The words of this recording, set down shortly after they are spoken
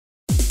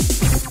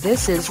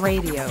This is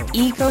Radio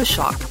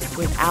EcoShock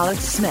with Alex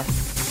Smith.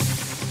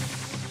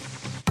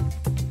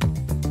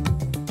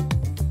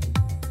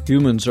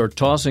 Humans are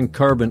tossing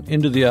carbon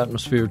into the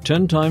atmosphere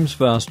 10 times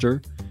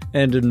faster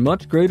and in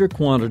much greater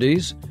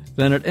quantities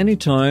than at any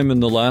time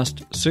in the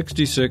last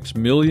 66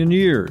 million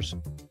years.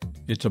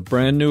 It's a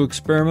brand new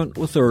experiment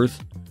with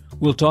Earth.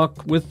 We'll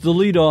talk with the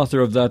lead author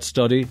of that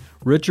study,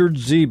 Richard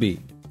Zeeby.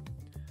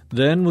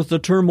 Then, with the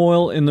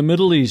turmoil in the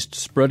Middle East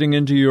spreading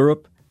into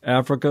Europe,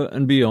 Africa,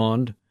 and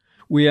beyond,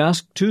 we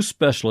asked two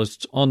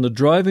specialists on the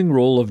driving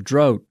role of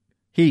drought,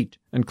 heat,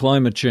 and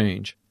climate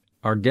change.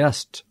 Our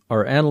guests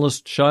are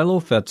analyst Shiloh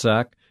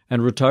Fetzak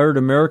and retired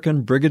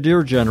American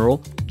Brigadier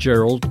General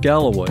Gerald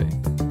Galloway.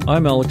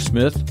 I'm Alex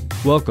Smith.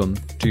 Welcome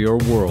to your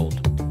world.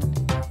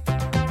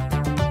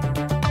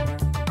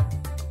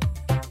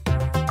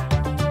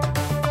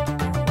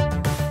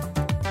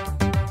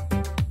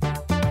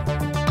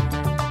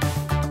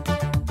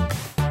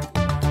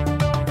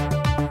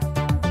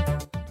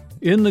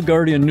 In the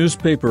Guardian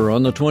newspaper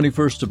on the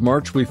 21st of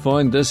March, we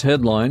find this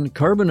headline,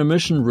 Carbon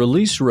Emission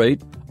Release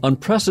Rate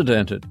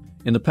Unprecedented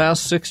in the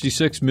Past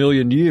 66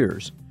 Million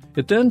Years.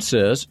 It then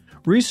says,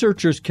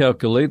 researchers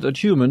calculate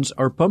that humans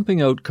are pumping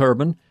out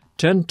carbon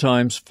 10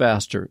 times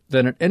faster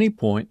than at any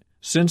point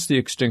since the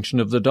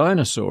extinction of the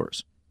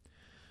dinosaurs.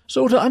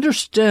 So to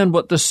understand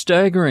what this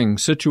staggering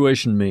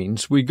situation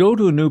means, we go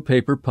to a new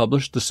paper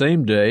published the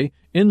same day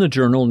in the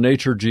journal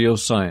Nature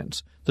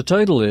Geoscience. The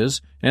title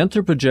is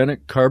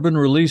Anthropogenic Carbon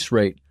Release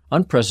Rate,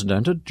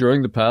 Unprecedented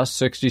During the Past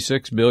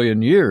 66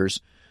 Million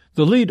Years.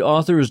 The lead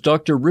author is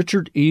Dr.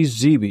 Richard E.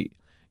 Zeeby.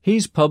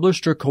 He's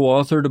published or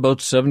co-authored about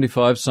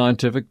 75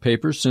 scientific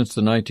papers since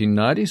the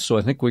 1990s, so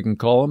I think we can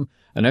call him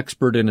an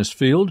expert in his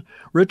field.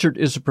 Richard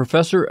is a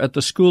professor at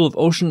the School of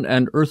Ocean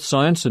and Earth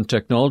Science and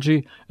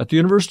Technology at the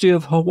University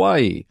of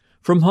Hawaii.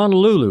 From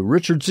Honolulu,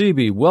 Richard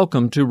Zeeby,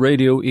 welcome to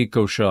Radio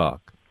EcoShock.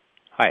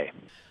 Hi.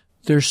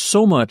 There's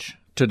so much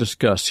to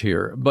discuss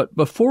here, but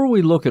before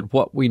we look at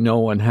what we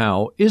know and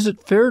how, is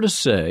it fair to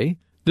say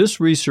this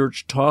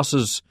research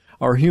tosses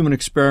our human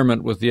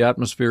experiment with the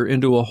atmosphere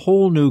into a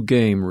whole new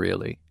game,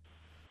 really?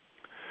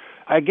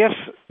 I guess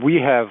we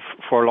have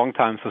for a long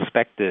time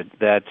suspected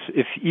that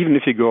even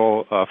if you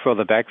go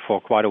further back for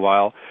quite a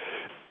while,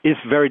 it's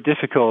very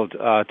difficult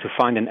to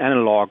find an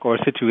analog or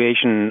a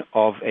situation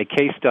of a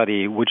case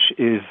study which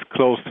is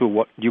close to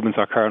what humans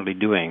are currently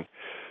doing.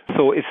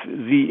 So if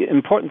the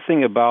important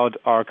thing about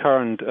our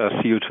current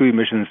CO2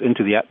 emissions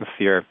into the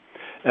atmosphere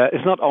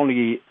is not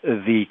only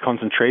the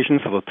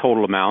concentrations of the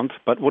total amount,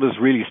 but what is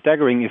really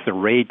staggering is the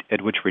rate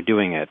at which we're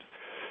doing it.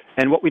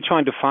 And what we're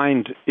trying to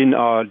find in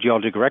our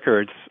geologic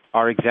records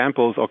are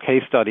examples or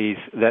case studies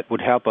that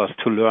would help us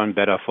to learn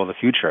better for the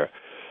future.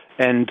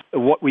 And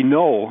what we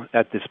know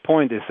at this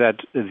point is that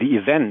the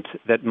event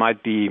that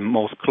might be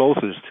most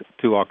closest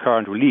to our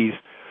current release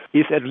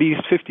is at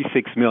least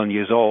 56 million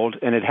years old,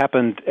 and it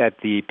happened at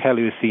the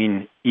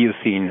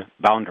Paleocene-Eocene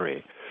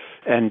boundary.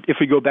 And if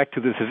we go back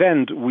to this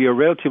event, we are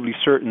relatively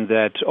certain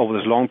that over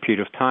this long period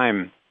of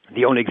time,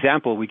 the only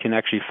example we can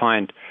actually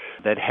find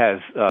that has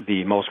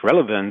the most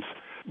relevance,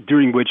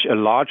 during which a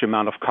large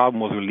amount of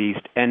carbon was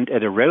released and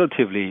at a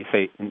relatively,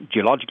 say,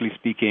 geologically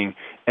speaking,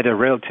 at a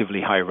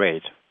relatively high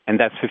rate. And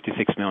that's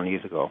 56 million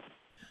years ago.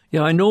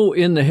 Yeah, I know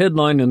in the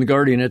headline in The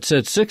Guardian it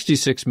said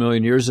 66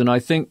 million years, and I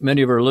think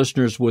many of our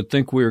listeners would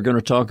think we were going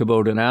to talk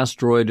about an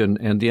asteroid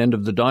and the end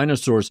of the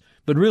dinosaurs.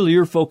 But really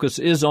your focus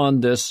is on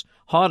this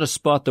hottest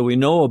spot that we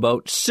know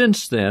about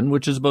since then,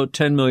 which is about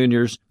 10 million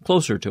years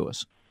closer to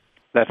us.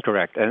 That's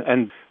correct.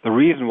 And the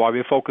reason why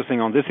we're focusing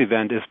on this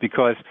event is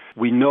because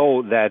we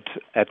know that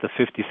at the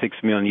 56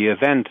 million year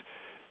event,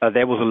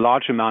 there was a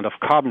large amount of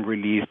carbon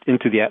released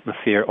into the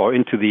atmosphere or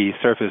into the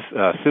surface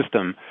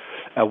system,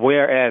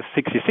 whereas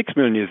 66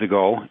 million years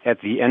ago, at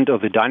the end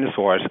of the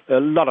dinosaurs, a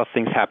lot of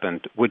things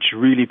happened which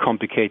really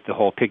complicate the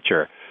whole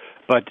picture.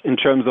 But in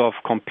terms of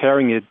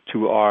comparing it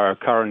to our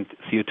current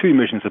CO2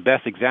 emissions, the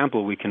best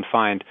example we can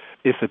find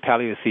is the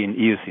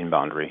Paleocene-Eocene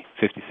boundary,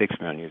 56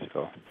 million years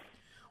ago.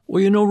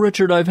 Well, you know,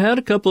 Richard, I've had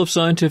a couple of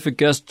scientific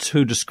guests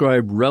who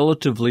describe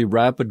relatively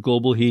rapid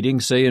global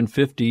heating, say in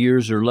 50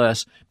 years or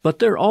less, but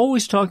they're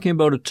always talking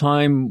about a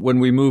time when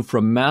we move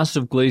from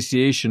massive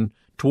glaciation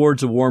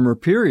towards a warmer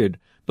period.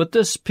 But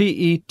this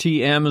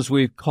PETM, as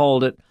we've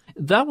called it,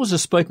 that was a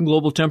spike in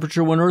global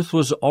temperature when Earth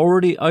was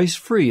already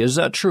ice-free. Is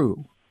that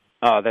true?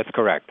 That's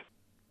correct.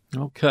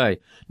 Okay.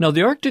 Now,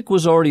 the Arctic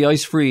was already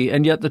ice-free,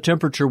 and yet the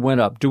temperature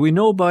went up. Do we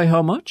know by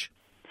how much?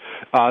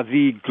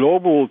 The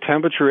global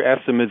temperature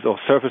estimates of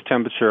surface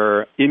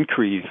temperature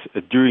increase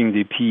during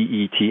the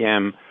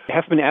PETM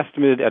have been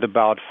estimated at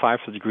about 5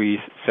 degrees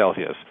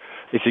Celsius.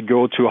 If you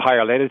go to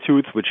higher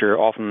latitudes, which are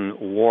often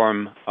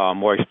warm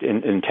more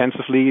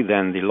intensively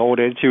than the lower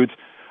latitudes,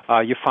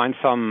 you find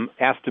some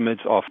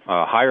estimates of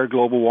higher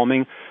global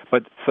warming,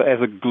 but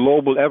as a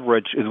global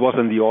average, it was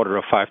in the order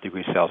of 5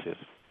 degrees Celsius.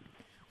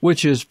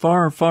 Which is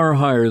far, far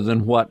higher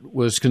than what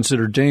was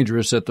considered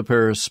dangerous at the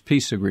Paris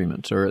Peace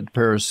Agreements or at the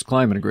Paris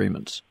Climate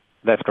Agreements.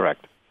 That's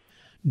correct.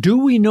 Do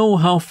we know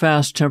how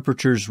fast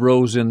temperatures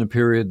rose in the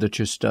period that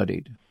you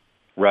studied?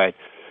 Right.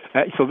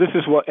 So this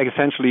is what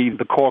essentially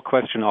the core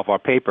question of our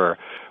paper.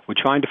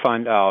 We're trying to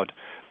find out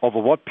over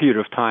what period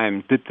of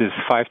time did this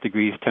 5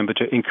 degrees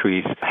temperature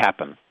increase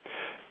happen.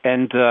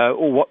 And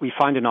what we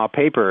find in our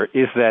paper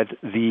is that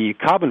the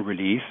carbon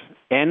release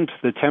and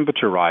the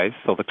temperature rise,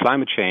 so the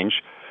climate change,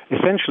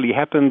 essentially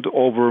happened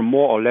over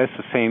more or less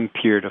the same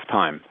period of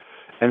time.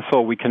 And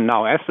so we can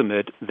now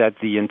estimate that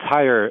the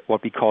entire,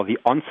 what we call the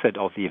onset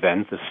of the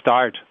event, the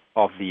start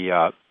of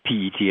the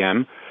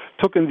PETM,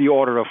 took in the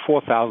order of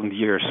 4,000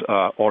 years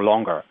or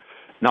longer.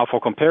 Now, for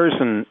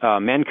comparison,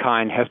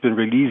 mankind has been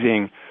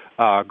releasing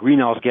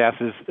greenhouse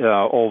gases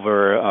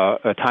over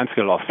a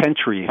timescale of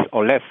centuries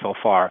or less so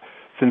far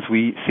since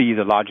we see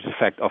the largest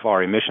effect of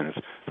our emissions.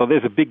 So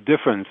there's a big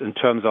difference in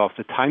terms of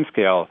the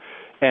timescale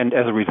and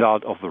as a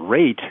result of the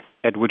rate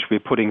at which we're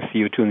putting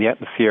CO2 in the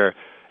atmosphere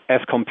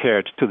as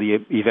compared to the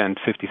event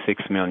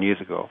 56 million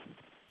years ago.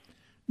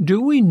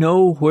 Do we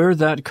know where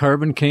that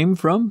carbon came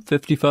from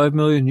 55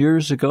 million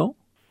years ago?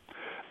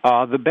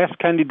 The best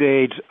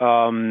candidate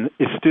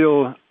is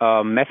still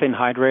methane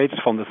hydrates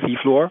from the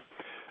seafloor.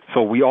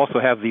 So we also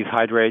have these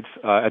hydrates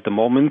at the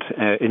moment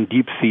in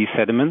deep sea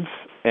sediments.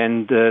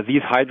 And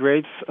these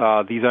hydrates,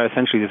 these are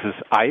essentially, this is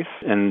ice,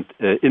 and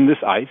in this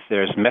ice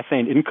there's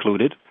methane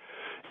included.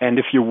 And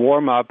if you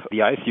warm up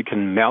the ice, you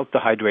can melt the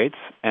hydrates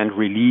and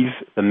release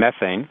the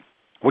methane,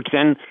 which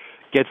then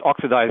gets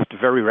oxidized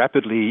very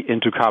rapidly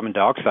into carbon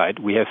dioxide.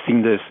 We have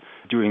seen this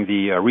during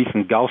the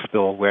recent Gulf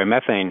spill, where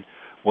methane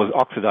was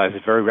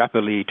oxidized very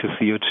rapidly to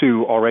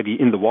CO2 already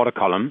in the water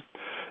column.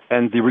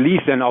 And the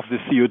release then of the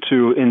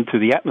CO2 into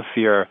the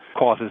atmosphere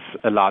causes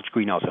a large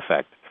greenhouse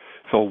effect.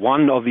 So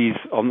one of these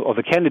of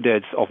the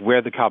candidates of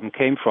where the carbon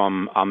came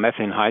from are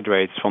methane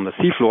hydrates from the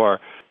seafloor.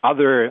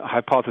 Other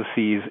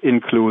hypotheses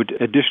include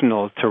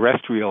additional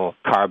terrestrial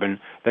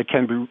carbon that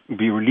can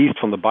be released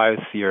from the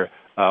biosphere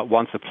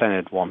once the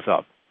planet warms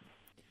up.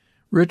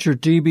 Richard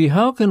Deby,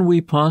 how can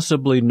we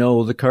possibly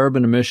know the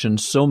carbon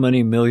emissions so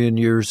many million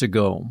years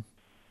ago?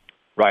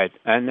 Right,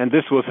 and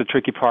this was the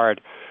tricky part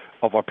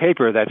of our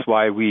paper. That's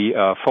why we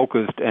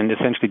focused and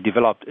essentially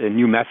developed a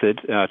new method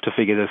to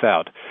figure this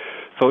out.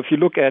 So if you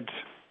look at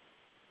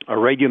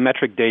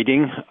radiometric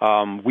dating,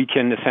 we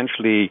can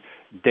essentially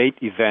date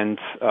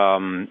events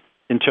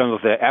in terms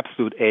of their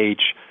absolute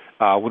age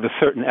with a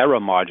certain error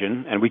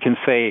margin, and we can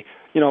say,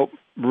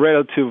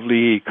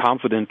 relatively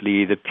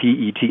confidently the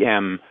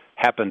PETM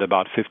happened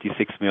about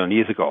 56 million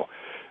years ago.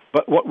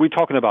 But what we're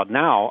talking about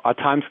now are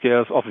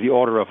timescales of the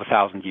order of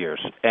 1,000 years,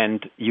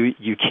 and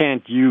you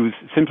can't use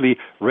simply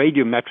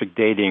radiometric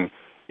dating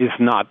is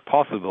not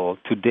possible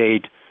to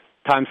date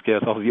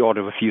timescales of the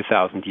order of a few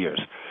thousand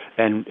years.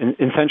 And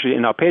essentially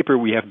in our paper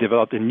we have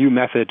developed a new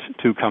method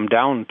to come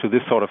down to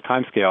this sort of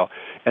timescale,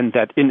 and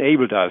that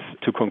enabled us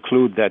to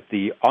conclude that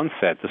the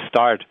onset, the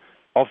start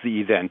of the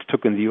event,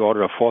 took in the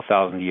order of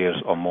 4,000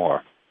 years or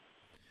more.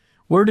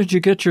 Where did you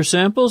get your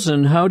samples,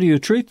 and how do you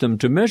treat them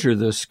to measure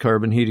this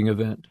carbon heating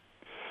event?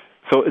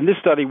 So in this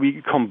study,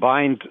 we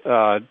combined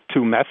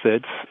two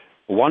methods.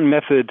 One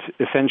method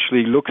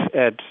essentially looks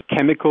at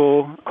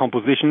chemical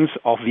compositions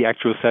of the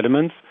actual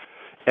sediments,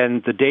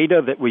 and the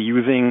data that we're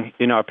using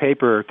in our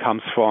paper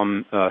comes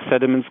from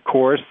sediments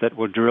cores that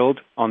were drilled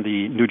on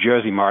the New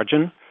Jersey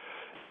margin.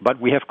 But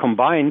we have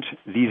combined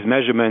these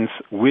measurements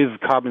with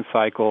carbon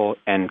cycle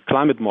and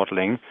climate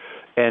modeling.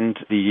 And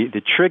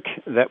the trick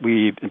that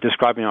we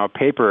describe in our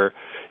paper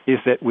is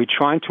that we're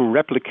trying to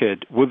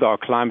replicate with our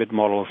climate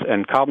models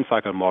and carbon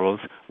cycle models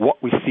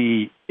what we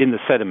see in the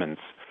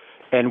sediments.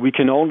 And we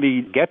can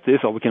only get this,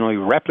 or we can only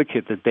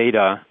replicate the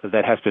data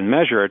that has been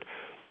measured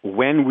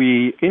when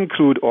we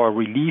include or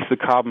release the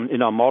carbon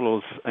in our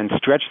models and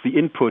stretch the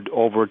input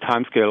over a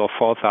timescale of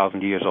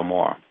 4,000 years or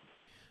more.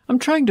 I'm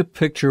trying to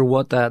picture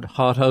what that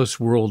hothouse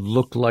world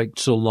looked like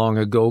so long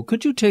ago.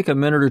 Could you take a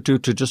minute or two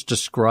to just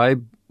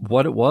describe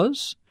what it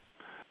was?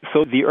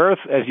 So the Earth,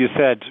 as you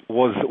said,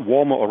 was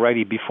warmer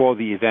already before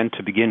the event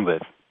to begin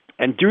with.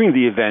 And during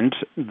the event,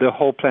 the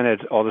whole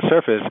planet or the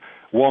surface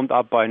warmed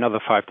up by another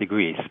 5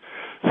 degrees.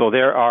 So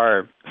there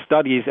are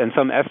studies and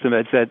some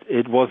estimates that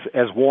it was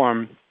as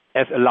warm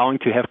as allowing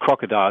to have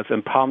crocodiles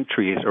and palm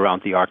trees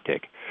around the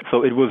Arctic.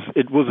 So it was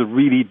a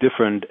really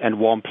different and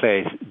warm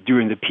place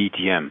during the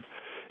PETM.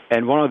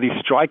 And one of the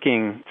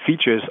striking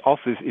features of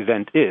this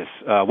event is,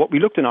 what we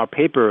looked in our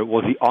paper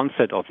was the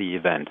onset of the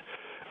event.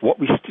 What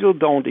we still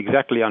don't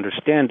exactly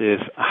understand is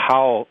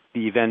how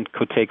the event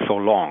could take so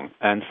long.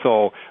 And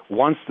so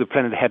once the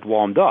planet had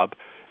warmed up,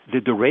 the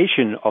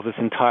duration of this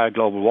entire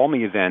global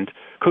warming event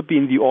could be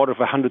in the order of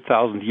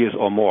 100,000 years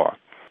or more.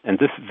 And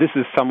this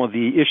is some of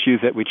the issues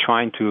that we're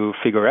trying to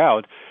figure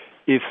out,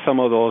 if some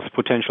of those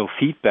potential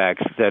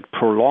feedbacks that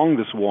prolong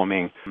this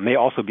warming may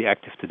also be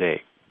active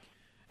today.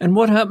 And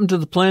what happened to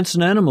the plants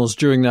and animals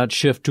during that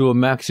shift to a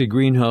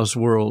maxi-greenhouse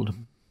world?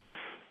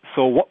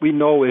 So what we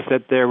know is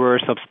that there were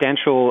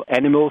substantial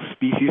animal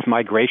species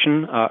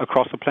migration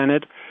across the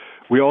planet.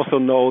 We also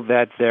know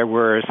that there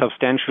were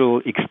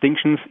substantial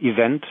extinctions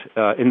event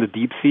in the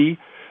deep sea.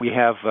 We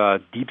have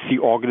deep sea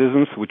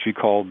organisms, which we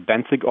call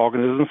benthic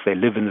organisms. They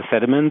live in the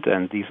sediment,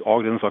 and these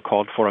organisms are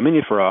called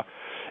foraminifera.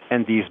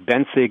 And these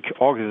benthic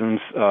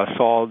organisms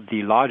saw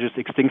the largest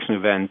extinction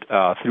event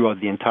throughout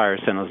the entire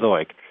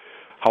Cenozoic.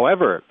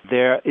 However,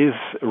 there is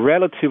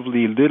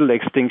relatively little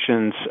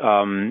extinctions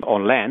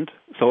on land.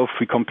 So if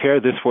we compare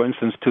this, for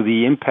instance, to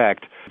the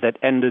impact that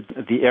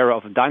ended the era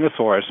of the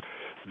dinosaurs,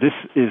 this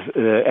is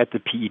at the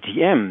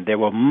PETM. There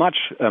were much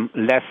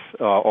less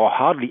or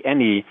hardly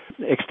any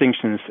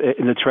extinctions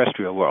in the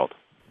terrestrial world.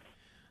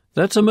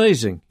 That's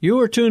amazing. You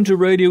are tuned to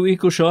Radio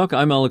EcoShock.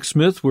 I'm Alex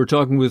Smith. We're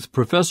talking with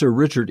Professor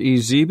Richard E.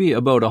 Zeeby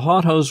about a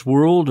hothouse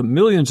world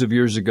millions of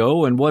years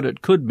ago and what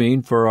it could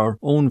mean for our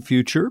own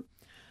future.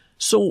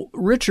 So,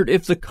 Richard,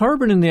 if the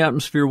carbon in the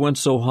atmosphere went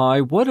so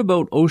high, what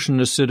about ocean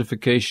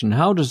acidification?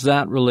 How does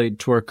that relate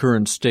to our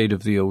current state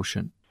of the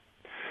ocean?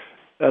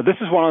 This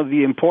is one of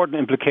the important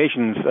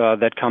implications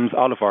that comes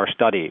out of our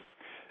study.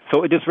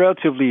 So it is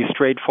relatively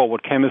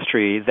straightforward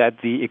chemistry that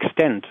the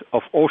extent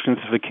of ocean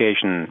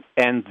acidification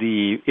and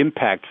the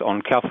impacts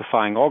on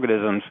calcifying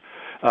organisms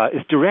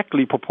is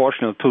directly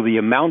proportional to the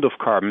amount of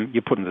carbon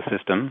you put in the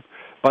system,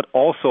 but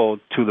also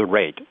to the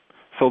rate.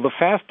 So the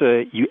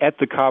faster you add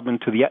the carbon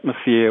to the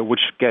atmosphere, which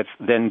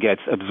then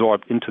gets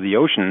absorbed into the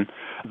ocean,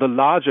 the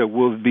larger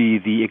will be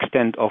the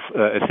extent of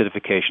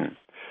acidification.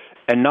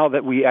 And now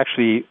that we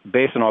actually,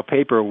 based on our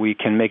paper, we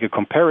can make a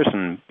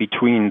comparison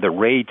between the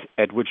rate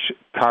at which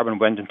carbon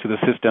went into the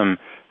system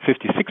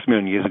 56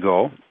 million years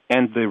ago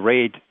and the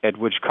rate at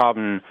which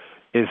carbon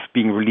is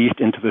being released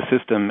into the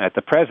system at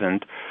the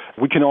present,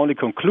 we can only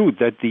conclude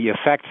that the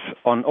effects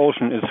on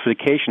ocean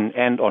acidification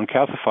and on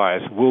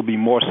calcifiers will be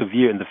more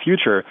severe in the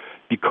future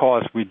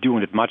because we're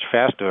doing it much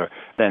faster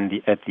than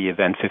at the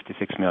event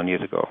 56 million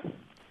years ago.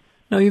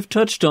 Now, you've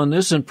touched on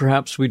this, and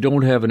perhaps we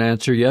don't have an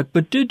answer yet,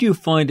 but did you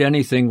find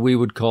anything we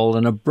would call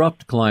an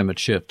abrupt climate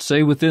shift,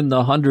 say within the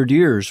 100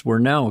 years we're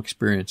now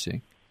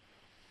experiencing?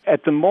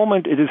 At the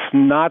moment, it is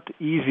not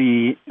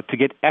easy to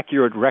get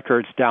accurate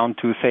records down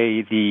to,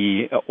 say,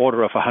 the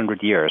order of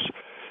 100 years.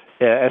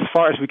 As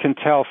far as we can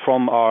tell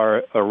from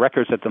our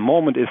records at the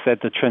moment is that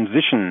the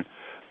transition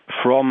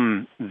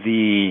from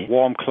the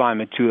warm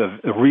climate to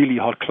a really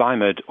hot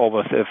climate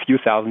over a few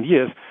thousand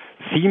years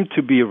seem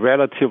to be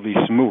relatively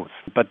smooth.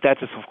 But that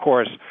is, of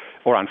course,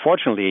 or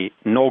unfortunately,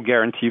 no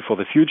guarantee for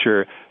the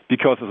future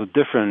because of the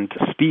different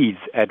speeds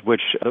at which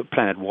the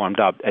planet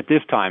warmed up at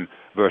this time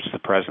versus the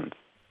present.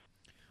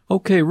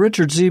 Okay,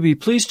 Richard Zeeby,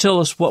 please tell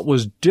us what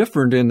was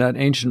different in that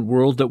ancient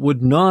world that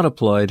would not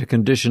apply to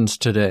conditions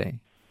today.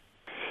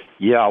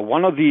 Yeah,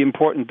 one of the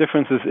important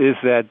differences is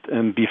that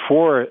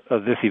before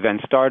this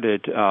event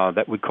started,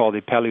 that we call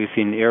the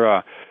Paleocene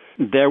era,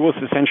 there was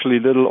essentially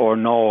little or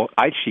no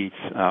ice sheets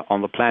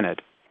on the planet.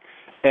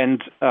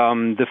 And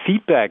the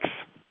feedbacks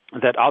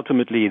that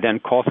ultimately then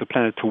cause the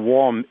planet to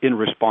warm in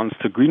response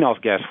to greenhouse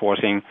gas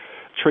forcing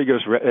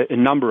triggers a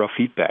number of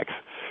feedbacks.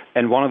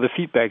 And one of the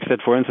feedbacks that,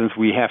 for instance,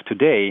 we have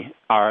today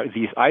are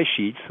these ice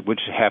sheets, which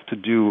have to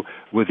do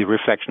with the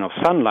reflection of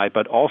sunlight,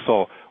 but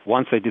also,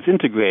 once they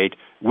disintegrate,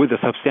 with a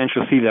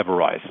substantial sea level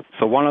rise.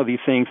 So one of the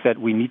things that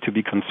we need to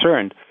be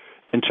concerned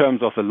in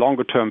terms of the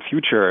longer-term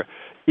future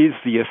is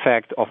the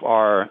effect of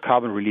our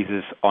carbon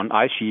releases on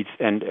ice sheets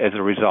and, as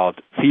a result,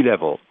 sea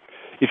level.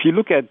 If you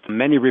look at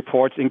many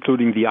reports,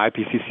 including the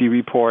IPCC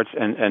reports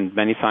and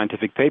many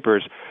scientific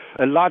papers,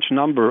 a large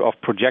number of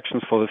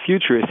projections for the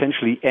future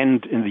essentially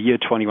end in the year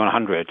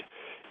 2100.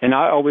 And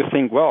I always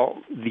think, well,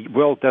 the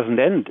world doesn't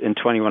end in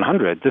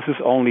 2100. This is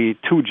only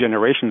 2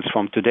 generations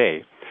from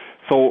today.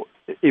 So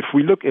if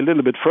we look a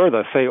little bit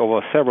further, say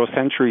over several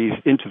centuries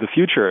into the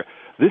future,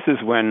 this is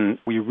when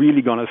we're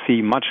really going to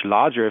see much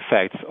larger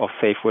effects of,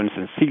 say, for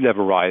instance, sea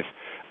level rise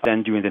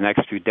than during the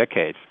next few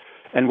decades.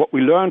 And what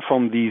we learn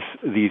from these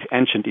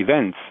ancient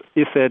events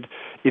is that,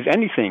 if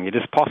anything, it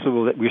is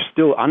possible that we're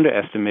still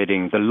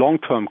underestimating the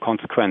long-term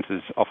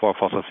consequences of our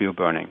fossil fuel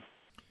burning.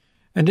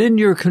 And in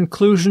your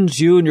conclusions,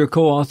 you and your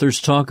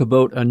co-authors talk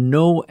about a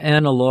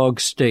no-analog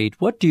state.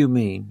 What do you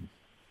mean?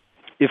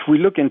 If we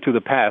look into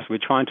the past, we're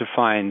trying to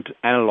find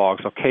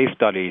analogs or case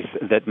studies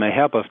that may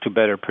help us to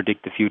better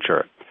predict the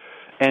future.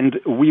 And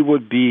we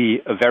would be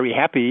very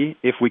happy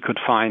if we could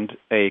find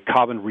a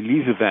carbon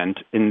release event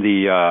in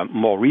the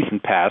more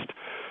recent past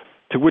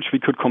to which we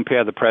could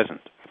compare the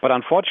present. But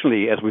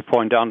unfortunately, as we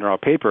point out in our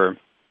paper,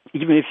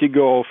 even if you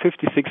go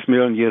 56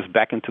 million years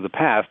back into the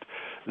past,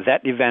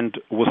 that event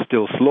was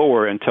still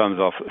slower in terms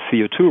of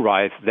CO2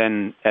 rise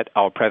than at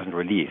our present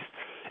release.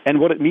 And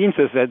what it means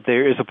is that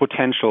there is a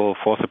potential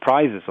for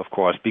surprises, of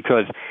course,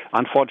 because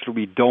unfortunately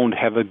we don't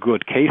have a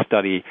good case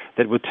study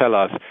that would tell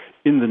us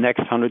in the next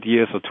 100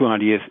 years or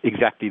 200 years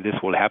exactly this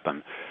will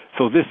happen.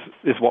 So this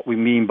is what we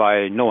mean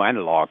by no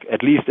analog.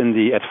 At least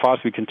as far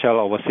as we can tell,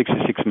 over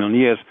 66 million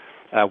years,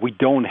 we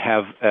don't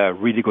have a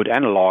really good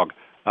analog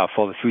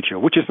for the future,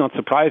 which is not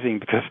surprising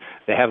because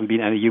there haven't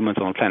been any humans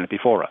on the planet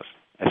before us,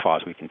 as far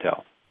as we can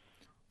tell.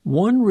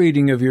 One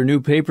reading of your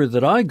new paper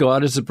that I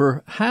got is that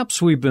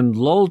perhaps we've been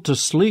lulled to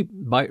sleep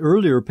by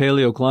earlier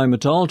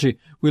paleoclimatology.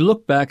 We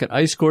looked back at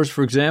ice cores,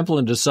 for example,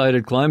 and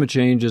decided climate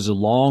change is a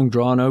long,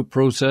 drawn-out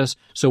process,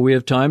 so we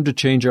have time to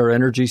change our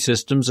energy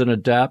systems and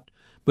adapt.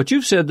 But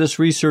you've said this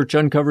research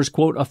uncovers,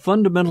 quote, a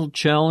fundamental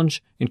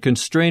challenge in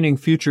constraining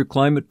future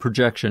climate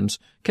projections.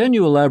 Can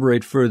you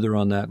elaborate further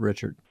on that,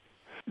 Richard?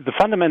 The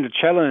fundamental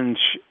challenge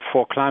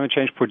for climate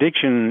change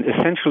prediction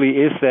essentially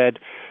is that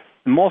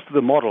most of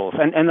the models,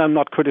 and I'm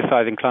not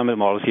criticizing climate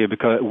models here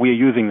because we're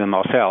using them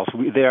ourselves.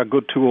 They are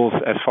good tools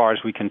as far as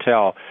we can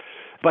tell.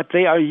 But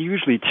they are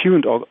usually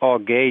tuned or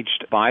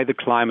gauged by the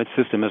climate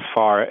system as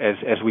far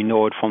as we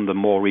know it from the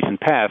more recent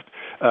past.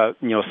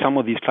 Some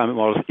of these climate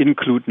models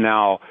include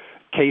now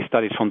case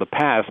studies from the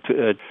past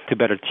to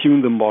better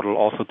tune the model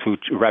also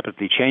to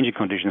rapidly changing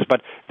conditions.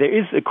 But there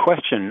is a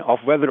question of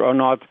whether or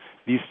not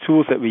these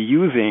tools that we're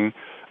using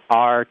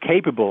are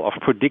capable of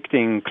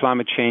predicting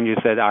climate changes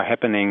that are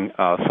happening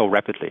so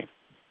rapidly.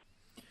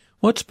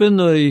 What's been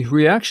the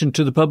reaction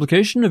to the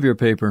publication of your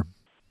paper?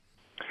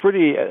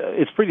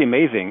 It's pretty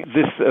amazing.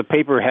 This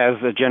paper has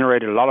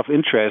generated a lot of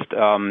interest.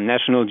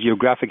 National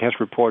Geographic has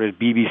reported,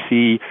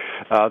 BBC,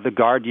 The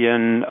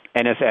Guardian,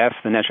 NSF,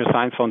 the National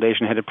Science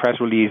Foundation, had a press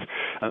release.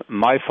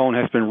 My phone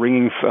has been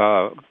ringing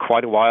for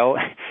quite a while,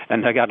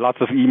 and I got lots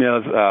of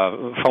emails,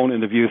 phone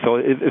interviews, so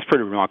it's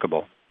pretty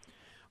remarkable.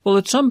 Well,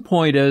 at some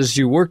point as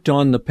you worked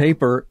on the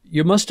paper,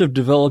 you must have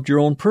developed your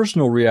own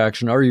personal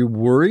reaction. Are you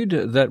worried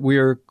that we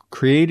are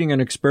creating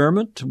an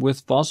experiment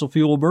with fossil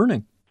fuel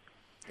burning?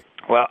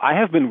 Well, I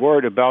have been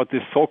worried about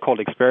this so-called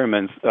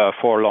experiments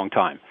for a long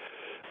time.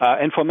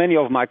 And for many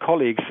of my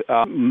colleagues,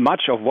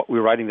 much of what we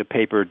write in the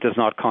paper does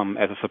not come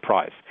as a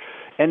surprise.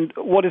 And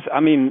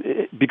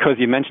because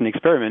you mentioned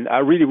experiment, I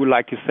really would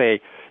like to say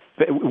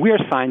that we are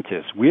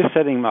scientists. We are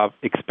setting up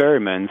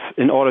experiments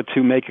in order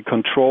to make a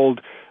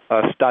controlled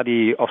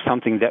study of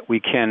something that we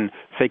can,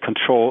 say,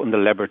 control in the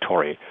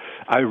laboratory.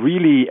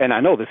 And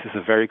I know this is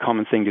a very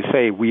common thing to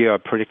say, we are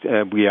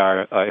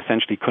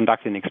essentially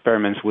conducting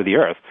experiments with the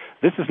Earth.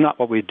 This is not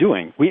what we're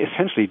doing. We're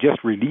essentially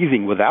just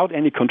releasing, without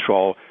any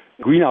control,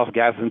 greenhouse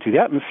gases into the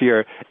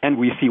atmosphere, and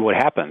we see what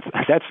happens.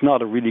 That's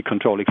not a really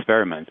controlled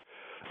experiment.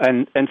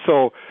 And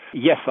so,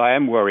 yes, I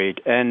am worried.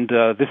 And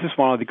this is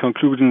one of the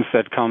conclusions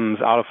that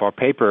comes out of our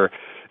paper.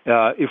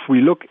 If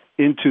we look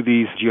into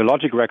these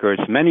geologic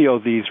records, many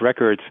of these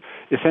records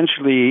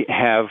essentially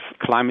have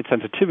climate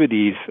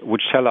sensitivities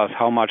which tell us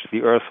how much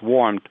the Earth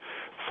warmed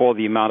for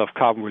the amount of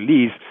carbon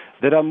release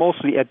that are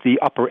mostly at the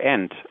upper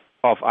end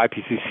of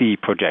IPCC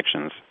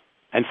projections.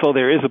 And so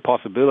there is a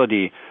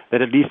possibility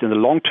that at least in the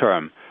long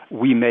term,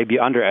 we may be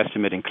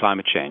underestimating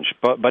climate change.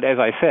 But as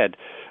I said,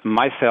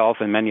 myself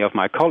and many of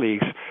my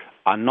colleagues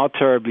are not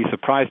terribly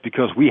surprised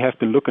because we have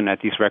been looking at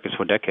these records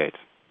for decades.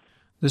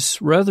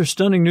 This rather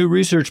stunning new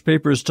research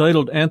paper is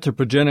titled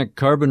Anthropogenic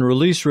Carbon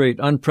Release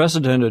Rate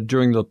Unprecedented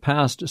During the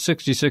Past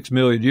 66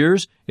 Million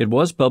Years. It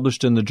was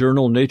published in the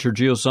journal Nature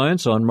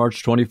Geoscience on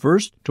March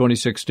 21st,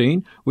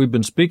 2016. We've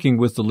been speaking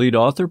with the lead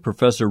author,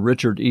 Professor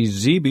Richard E.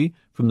 Zeeby,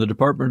 from the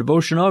Department of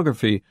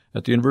Oceanography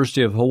at the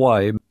University of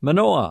Hawaii,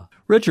 Manoa.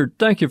 Richard,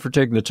 thank you for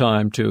taking the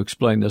time to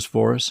explain this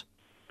for us.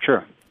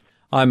 Sure.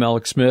 I'm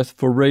Alex Smith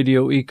for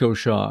Radio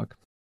EcoShock.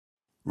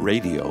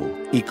 Radio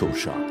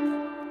EcoShock.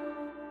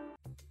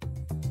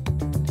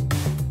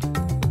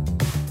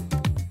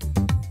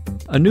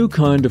 A new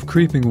kind of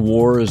creeping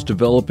war is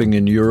developing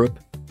in Europe.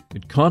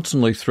 It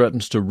constantly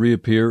threatens to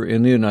reappear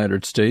in the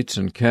United States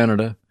and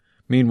Canada.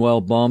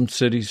 Meanwhile, bombed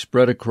cities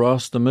spread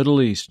across the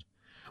Middle East.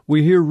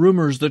 We hear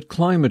rumors that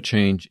climate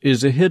change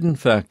is a hidden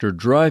factor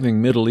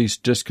driving Middle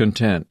East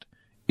discontent.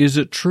 Is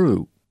it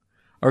true?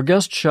 Our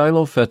guest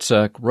Shiloh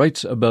Fetzak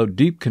writes about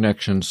deep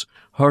connections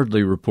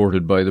hardly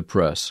reported by the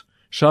press.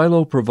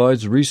 Shiloh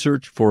provides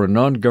research for a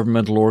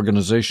non-governmental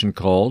organization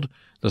called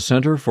the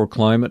Center for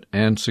Climate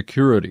and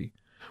Security,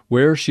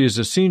 where she is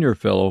a senior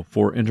fellow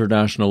for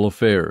international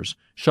affairs.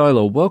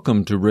 Shiloh,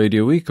 welcome to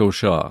Radio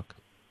EcoShock.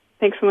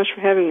 Thanks so much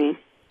for having me.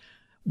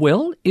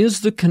 Well,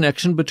 is the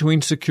connection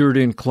between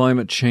security and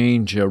climate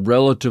change a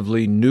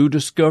relatively new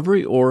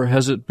discovery, or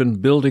has it been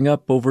building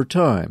up over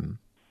time?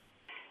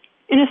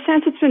 In a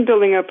sense, it's been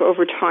building up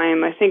over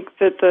time. I think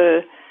that the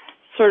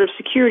sort of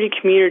security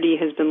community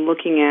has been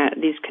looking at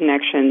these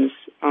connections,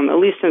 at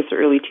least since the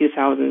early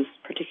 2000s,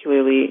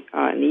 particularly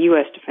in the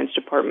U.S. Defense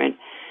Department.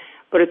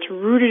 But it's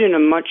rooted in a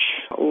much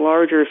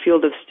larger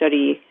field of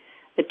study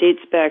that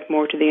dates back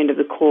more to the end of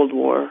the Cold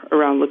War,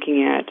 around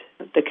looking at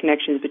the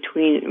connections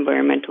between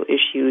environmental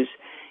issues,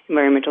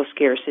 environmental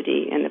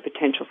scarcity, and the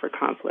potential for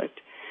conflict.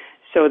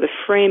 So the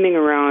framing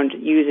around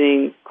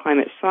using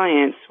climate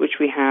science, which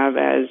we have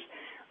as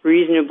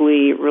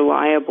reasonably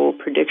reliable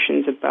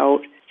predictions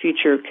about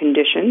future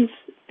conditions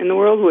in the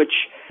world, which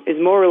is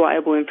more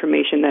reliable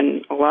information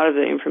than a lot of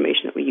the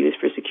information that we use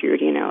for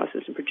security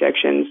analysis and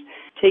projections.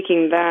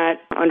 Taking that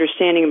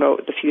understanding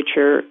about the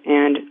future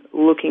and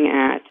looking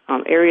at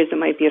areas that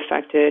might be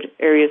affected,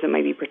 areas that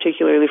might be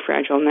particularly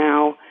fragile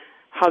now,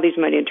 how these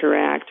might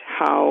interact,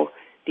 how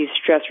these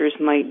stressors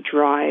might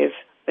drive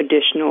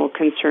additional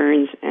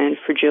concerns and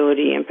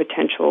fragility and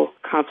potential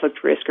conflict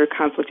risk or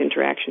conflict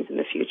interactions in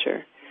the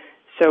future.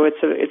 So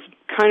it's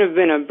kind of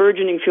been a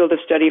burgeoning field of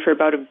study for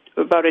about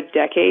a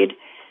decade,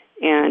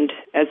 and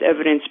as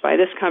evidenced by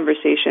this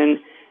conversation,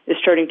 is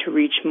starting to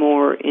reach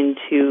more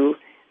into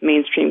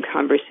mainstream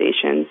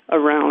conversations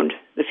around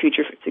the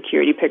future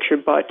security picture.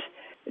 But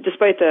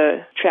despite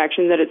the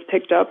traction that it's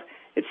picked up,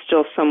 it's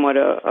still somewhat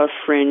a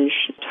fringe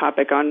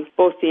topic on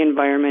both the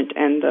environment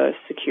and the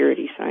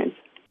security sides.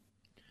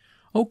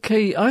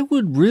 Okay, I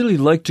would really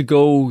like to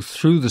go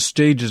through the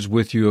stages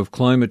with you of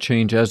climate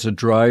change as a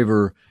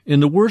driver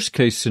in the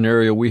worst-case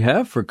scenario we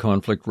have for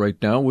conflict right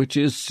now, which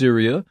is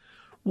Syria.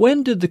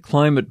 When did the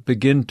climate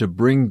begin to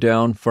bring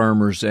down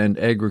farmers and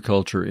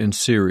agriculture in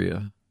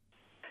Syria?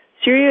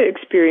 Syria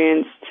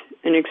experienced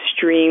an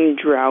extreme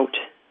drought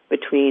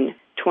between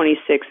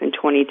 2006 and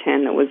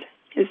 2010 that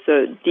is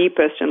the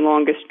deepest and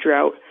longest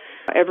drought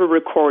ever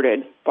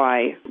recorded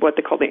by what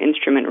they call the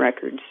instrument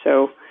records.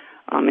 So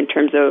in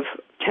terms of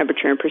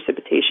temperature and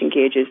precipitation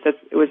gauges,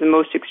 it was the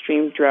most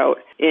extreme drought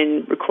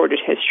in recorded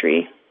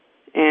history.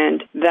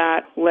 And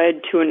that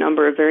led to a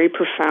number of very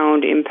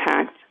profound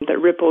impacts that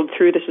rippled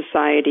through the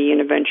society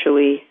and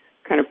eventually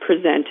kind of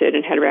presented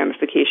and had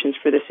ramifications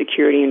for the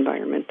security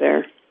environment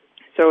there.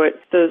 So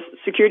the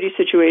security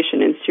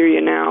situation in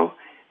Syria now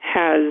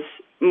has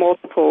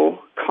multiple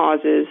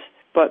causes,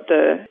 but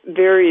the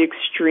very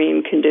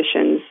extreme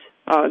conditions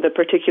that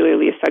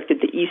particularly affected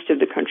the east of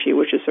the country,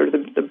 which is sort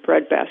of the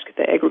breadbasket,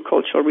 the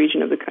agricultural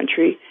region of the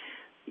country,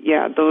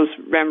 those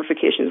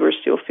ramifications we're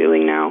still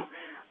feeling now,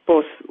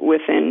 both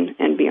within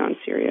and beyond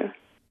Syria.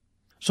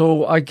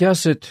 So I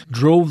guess it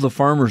drove the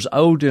farmers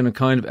out in a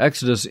kind of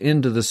exodus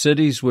into the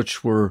cities,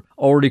 which were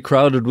already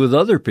crowded with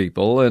other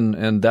people,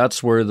 and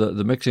that's where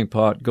the mixing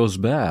pot goes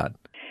bad.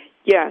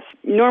 Yes.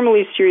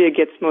 Normally Syria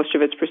gets most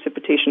of its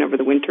precipitation over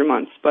the winter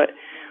months, but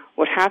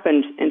what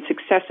happened in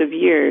successive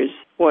years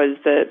was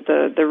that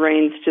the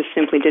rains just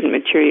simply didn't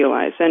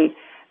materialize. And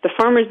the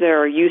farmers there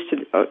are used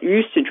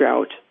to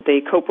drought. They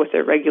cope with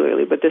it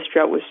regularly, but this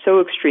drought was so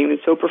extreme and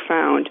so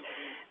profound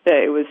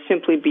that it was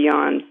simply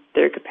beyond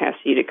their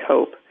capacity to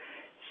cope.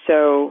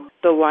 So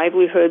the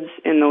livelihoods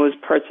in those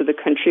parts of the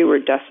country were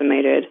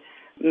decimated.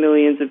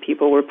 Millions of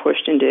people were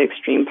pushed into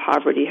extreme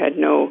poverty, had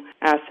no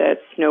assets,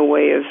 no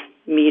way of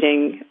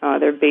meeting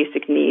their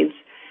basic needs,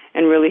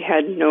 and really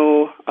had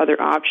no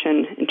other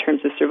option in terms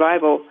of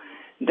survival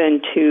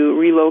than to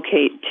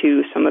relocate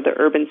to some of the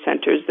urban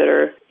centers that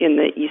are in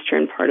the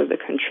eastern part of the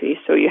country.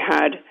 So you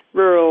had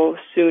rural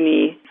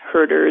Sunni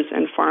herders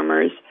and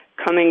farmers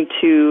coming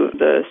to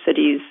the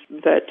cities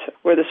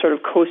where the sort of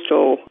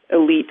coastal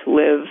elite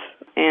live,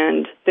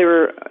 and they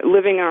were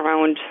living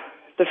around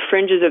the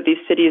fringes of these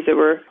cities that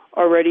were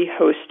already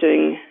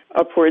hosting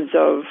upwards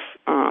of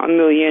 1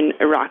 million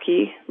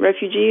Iraqi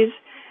refugees,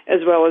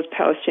 as well as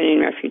Palestinian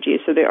refugees.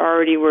 So they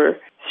already were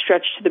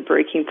stretched to the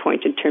breaking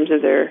point in terms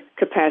of their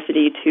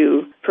capacity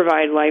to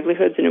provide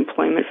livelihoods and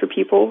employment for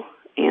people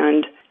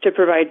and to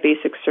provide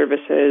basic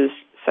services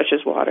such as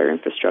water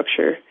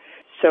infrastructure.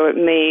 So it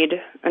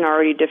made an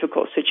already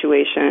difficult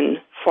situation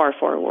far,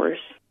 far worse.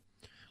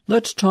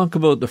 Let's talk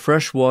about the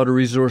freshwater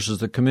resources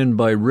that come in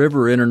by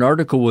river. In an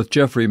article with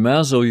Jeffrey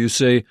Mazzo, you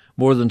say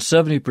more than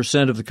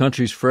 70% of the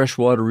country's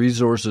freshwater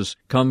resources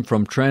come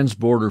from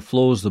transborder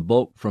flows, the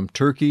bulk from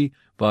Turkey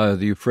via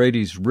the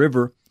Euphrates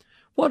River.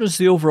 What is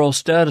the overall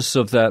status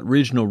of that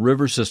regional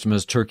river system?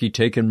 Has Turkey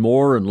taken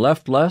more and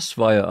left less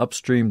via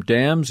upstream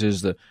dams?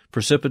 Is the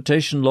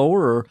precipitation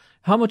lower? Or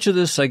how much of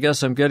this,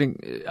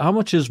 how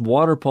much is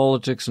water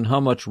politics and how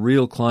much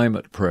real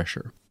climate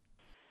pressure?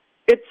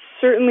 It's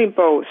certainly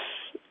both.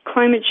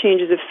 Climate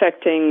change is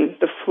affecting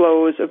the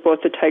flows of both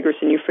the Tigris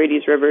and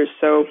Euphrates rivers.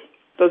 So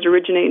those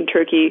originate in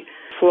Turkey,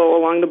 flow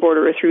along the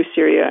border or through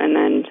Syria, and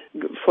then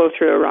flow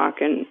through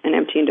Iraq and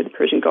empty into the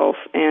Persian Gulf.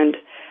 And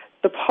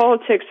the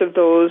politics of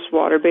those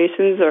water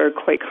basins are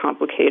quite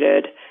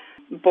complicated,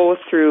 both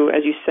through,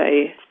 as you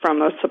say,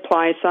 from a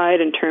supply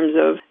side in terms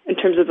of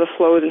the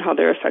flows and how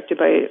they're affected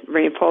by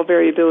rainfall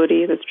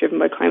variability that's driven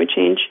by climate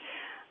change.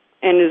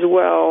 And as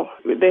well,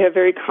 they have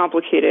very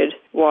complicated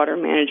water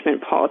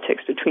management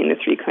politics between the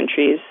three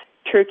countries.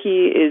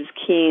 Turkey is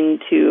keen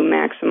to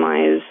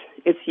maximize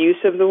its use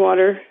of the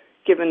water,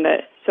 given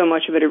that so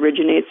much of it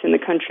originates in the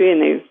country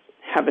and they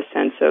have a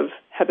sense of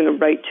having a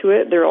right to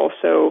it. They're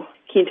also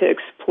keen to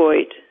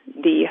exploit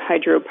the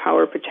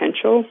hydropower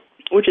potential,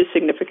 which is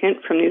significant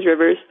from these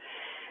rivers.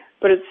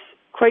 But it's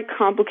quite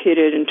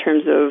complicated in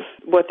terms of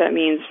what that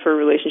means for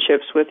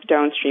relationships with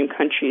downstream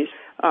countries.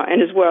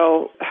 And as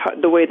well,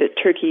 the way that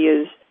Turkey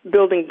is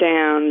building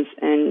dams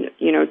and,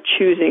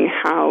 choosing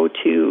how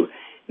to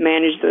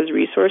manage those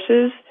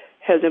resources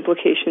has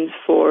implications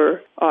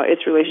for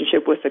its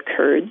relationship with the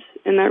Kurds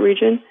in that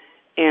region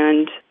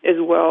and as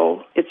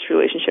well its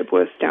relationship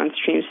with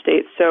downstream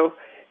states. So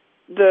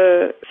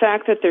the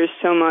fact that there's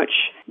so much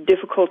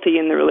difficulty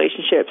in the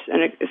relationships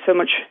and so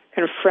much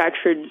kind of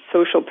fractured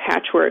social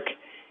patchwork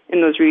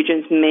in those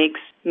regions makes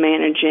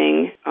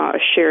managing a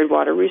shared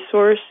water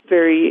resource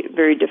very,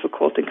 very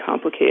difficult and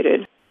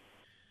complicated.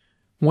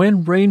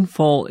 When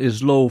rainfall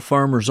is low,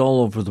 farmers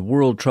all over the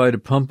world try to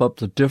pump up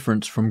the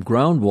difference from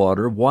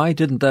groundwater. Why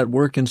didn't that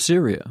work in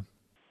Syria?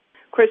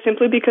 Quite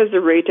simply because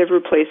the rate of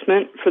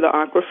replacement for the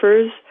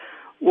aquifers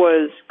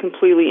was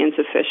completely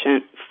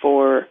insufficient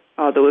for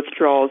the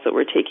withdrawals that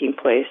were taking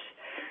place.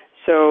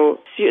 So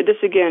this,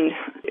 again,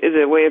 is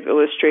a way of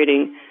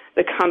illustrating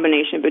the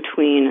combination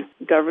between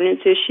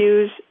governance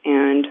issues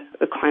and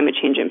the climate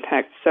change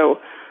impact. So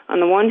on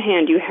the one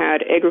hand, you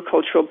had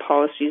agricultural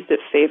policies that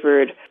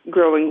favored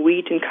growing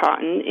wheat and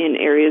cotton in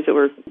areas that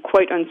were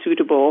quite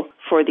unsuitable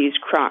for these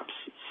crops.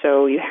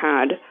 So you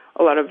had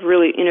a lot of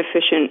really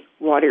inefficient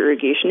water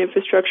irrigation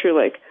infrastructure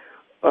like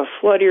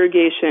flood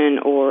irrigation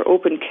or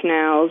open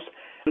canals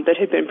that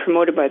had been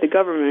promoted by the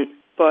government.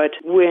 But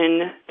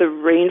when the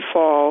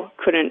rainfall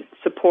couldn't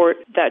support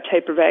that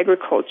type of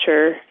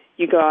agriculture,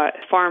 you got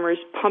farmers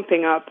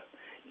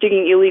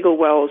digging illegal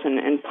wells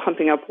and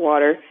pumping up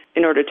water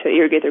in order to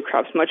irrigate their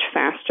crops much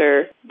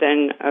faster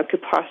than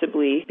could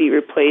possibly be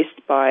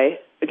replaced by,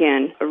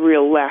 again, a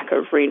real lack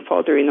of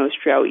rainfall during those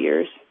drought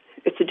years.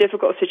 It's a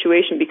difficult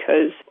situation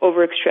because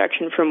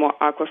over-extraction from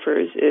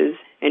aquifers is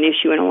an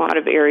issue in a lot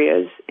of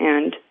areas,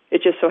 and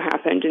it just so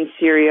happened in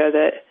Syria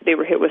that they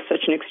were hit with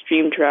such an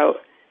extreme drought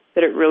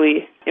that it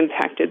really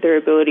impacted their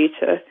ability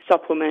to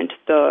supplement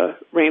the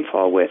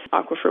rainfall with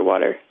aquifer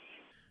water.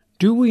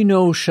 Do we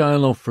know,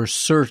 Shiloh, for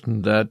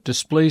certain that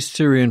displaced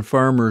Syrian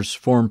farmers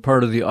form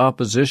part of the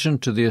opposition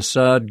to the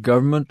Assad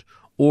government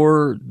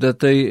or that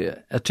they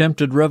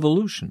attempted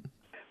revolution?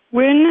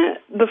 When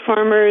the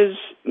farmers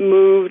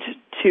moved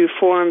to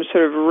form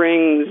sort of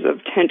rings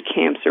of tent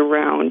camps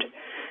around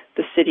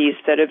the cities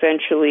that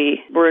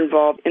eventually were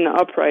involved in the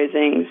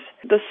uprisings,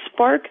 the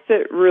spark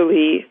that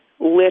really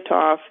lit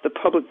off the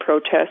public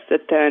protest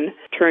that then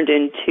turned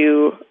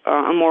into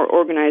a more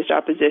organized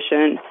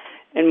opposition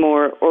and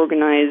more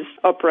organized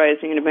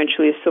uprising and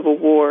eventually a civil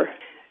war.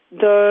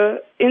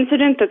 The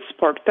incident that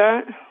sparked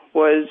that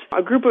was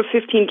a group of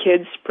 15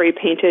 kids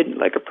spray-painted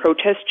like a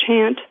protest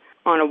chant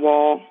on a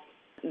wall.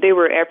 They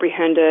were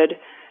apprehended.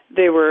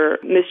 They were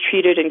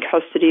mistreated in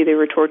custody. They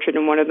were tortured,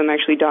 and one of them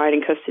actually died in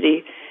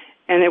custody.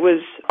 And it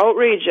was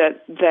outrage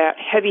at that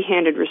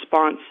heavy-handed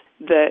response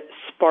that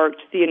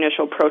sparked the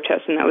initial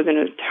protest, and that was in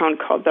a town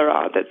called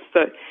Daraa,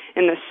 that's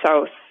in the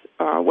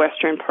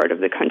southwestern part of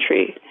the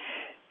country.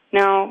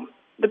 Now,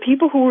 the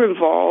people who were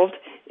involved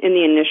in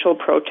the initial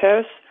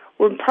protests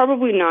were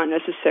probably not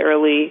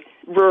necessarily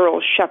rural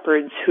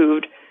shepherds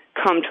who'd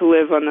come to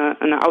live on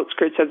the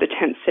outskirts of the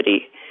tent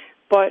city,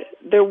 but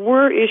there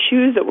were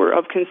issues that were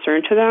of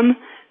concern to them,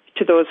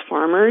 to those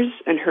farmers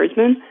and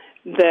herdsmen,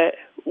 that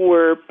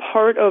were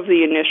part of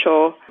the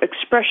initial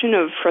expression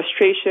of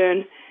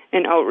frustration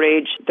and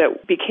outrage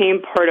that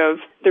became part of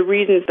the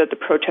reasons that the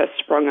protests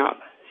sprung up.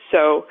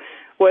 So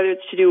whether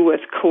it's to do with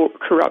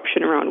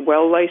corruption around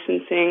well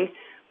licensing,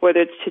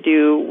 whether it's to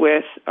do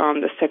with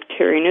the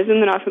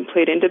sectarianism that often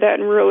played into that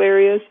in rural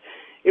areas,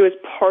 it was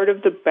part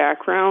of the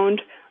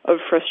background of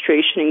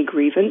frustration and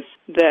grievance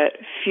that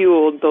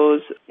fueled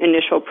those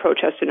initial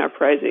protests and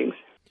uprisings.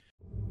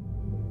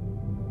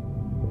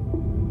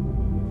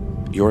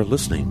 You're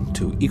listening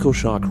to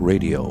EcoShock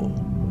Radio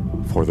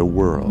for the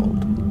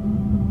world.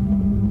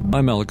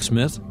 I'm Alex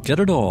Smith. Get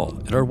it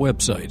all at our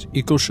website,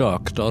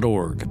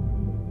 ecoshock.org.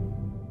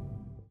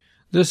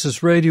 This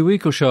is Radio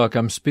EcoShock.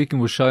 I'm speaking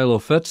with Shiloh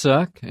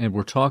Fetzak, and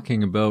we're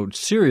talking about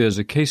Syria as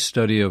a case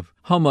study of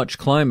how much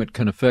climate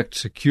can affect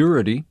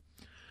security.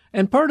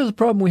 And part of the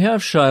problem we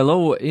have,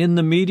 Shiloh, in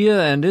the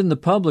media and in the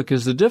public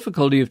is the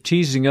difficulty of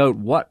teasing out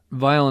what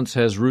violence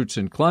has roots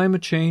in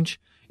climate change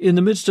in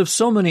the midst of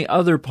so many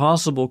other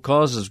possible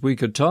causes we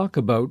could talk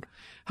about.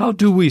 How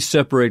do we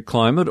separate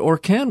climate, or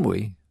can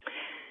we?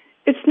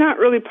 It's not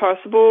really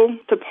possible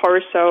to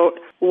parse out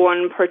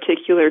one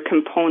particular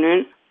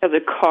component as a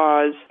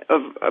cause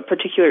of a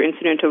particular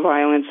incident of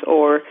violence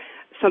or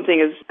something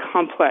as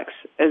complex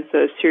as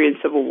the Syrian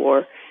civil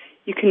war.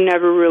 You can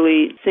never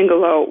really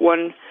single out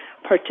one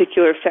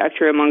particular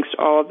factor amongst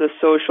all of the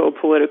social,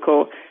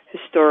 political,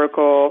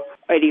 historical,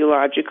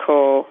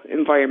 ideological,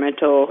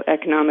 environmental,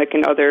 economic,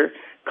 and other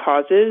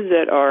causes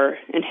that are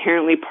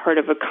inherently part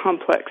of a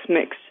complex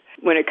mix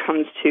when it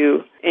comes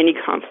to any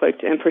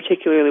conflict, and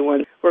particularly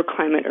one where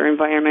climate or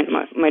environment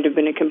might have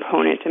been a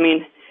component. I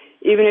mean,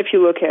 even if you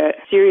look at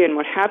Syria and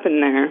what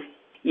happened there,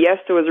 yes,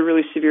 there was a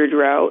really severe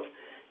drought.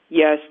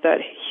 Yes, that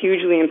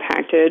hugely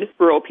impacted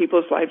rural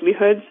people's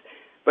livelihoods,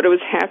 but it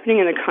was happening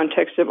in the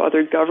context of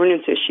other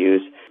governance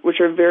issues, which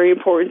are very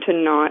important to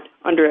not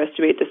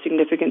underestimate the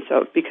significance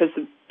of, because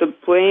the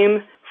blame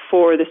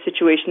for the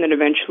situation that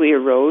eventually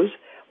arose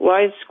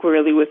lies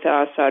squarely with the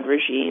Assad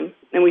regime,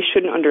 and we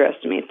shouldn't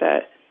underestimate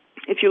that.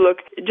 If you look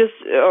just,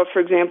 for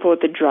example,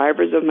 at the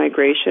drivers of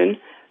migration,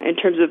 in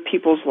terms of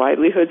people's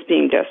livelihoods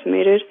being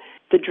decimated,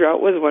 the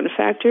drought was one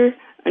factor.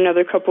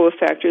 Another couple of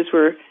factors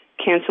were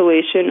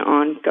cancellation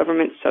on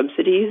government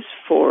subsidies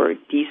for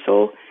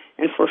diesel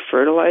and for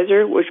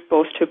fertilizer, which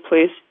both took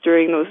place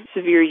during those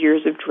severe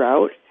years of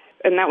drought.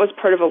 And that was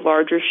part of a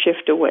larger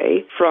shift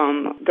away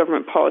from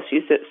government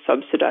policies that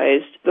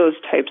subsidized those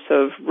types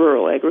of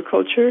rural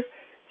agriculture.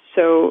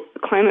 So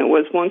climate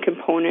was one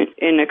component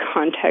in a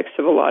context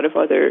of a lot of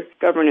other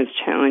governance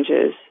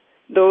challenges.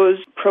 Those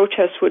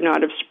protests would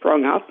not have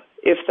sprung up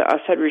if the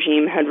Assad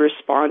regime had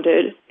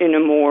responded in a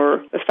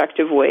more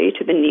effective way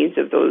to the needs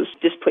of those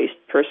displaced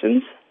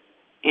persons.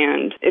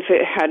 And if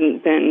it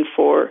hadn't been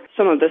for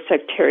some of the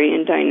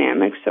sectarian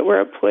dynamics that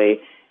were at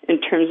play in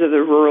terms of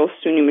the rural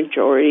Sunni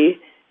majority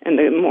and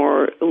the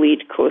more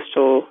elite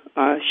coastal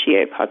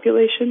Shiite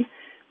population,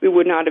 we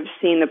would not have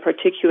seen the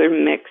particular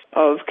mix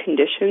of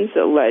conditions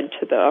that led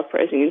to the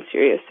uprising in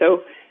Syria.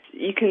 So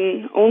you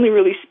can only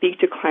really speak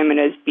to climate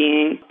as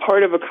being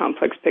part of a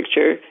complex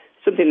picture,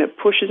 something that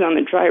pushes on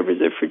the drivers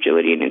of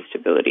fragility and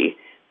instability,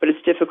 but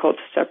it's difficult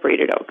to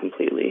separate it out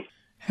completely.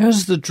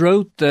 Has the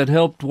drought that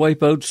helped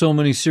wipe out so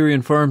many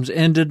Syrian farms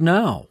ended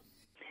now?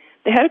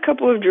 They had a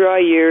couple of dry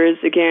years,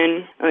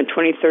 again,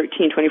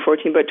 2013,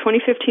 2014, but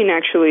 2015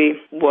 actually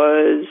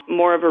was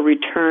more of a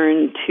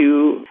return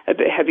to a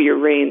bit heavier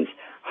rains.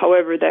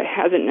 However, that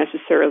hasn't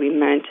necessarily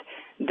meant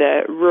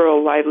that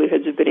rural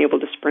livelihoods have been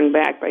able to spring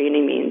back by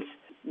any means.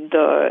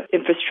 The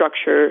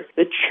infrastructure,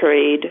 the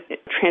trade,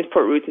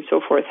 transport routes, and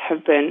so forth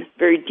have been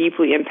very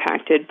deeply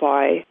impacted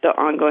by the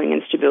ongoing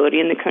instability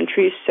in the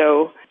country.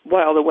 So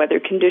while the weather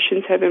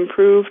conditions have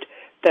improved,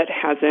 that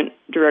hasn't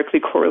directly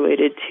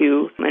correlated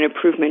to an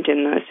improvement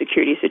in the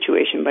security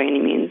situation by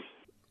any means.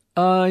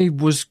 I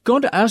was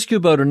going to ask you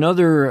about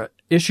another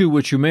issue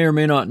which you may or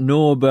may not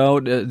know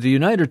about. The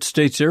United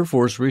States Air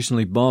Force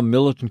recently bombed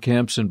militant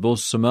camps in both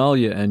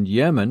Somalia and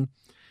Yemen.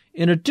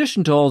 In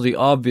addition to all the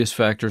obvious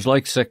factors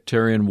like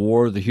sectarian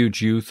war, the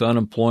huge youth,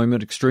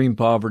 unemployment, extreme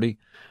poverty,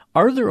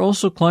 are there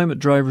also climate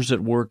drivers at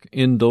work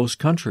in those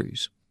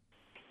countries?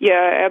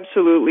 Yeah,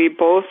 absolutely.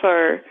 Both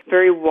are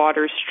very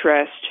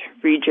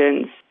water-stressed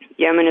regions.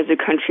 Yemen is a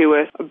country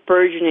with a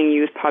burgeoning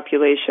youth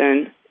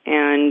population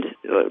and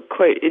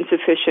quite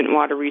insufficient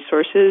water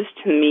resources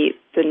to meet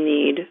the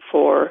need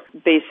for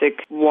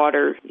basic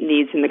water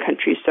needs in the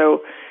country. So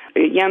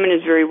Yemen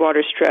is very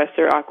water-stressed.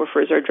 Their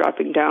aquifers are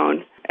dropping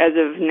down. As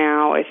of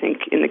now, I think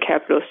in the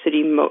capital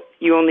city,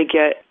 you only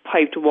get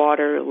piped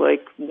water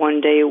like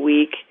one day a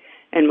week,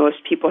 and most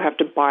people have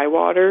to buy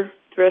water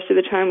the rest of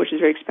the time, which is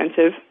very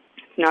expensive.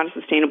 Not a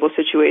sustainable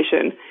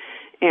situation.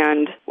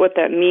 And what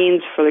that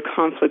means for the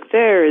conflict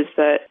there is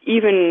that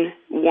even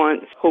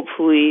once,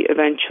 hopefully,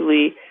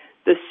 eventually,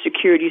 the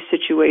security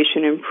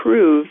situation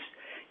improves,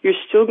 you're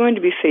still going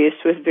to be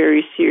faced with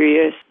very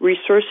serious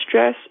resource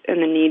stress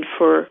and the need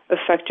for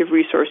effective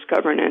resource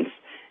governance.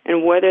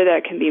 And whether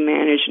that can be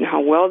managed and how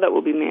well that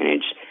will be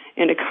managed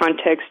in a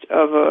context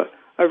of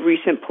a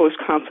recent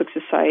post-conflict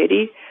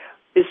society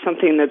is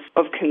something that's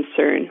of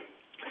concern.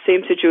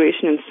 Same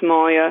situation in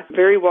Somalia,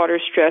 very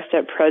water-stressed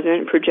at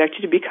present,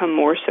 projected to become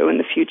more so in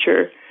the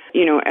future.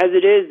 You know, as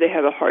it is, they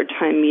have a hard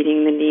time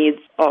meeting the needs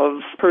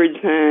of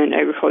herdsmen,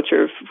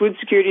 agriculture. Food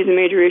security is a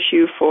major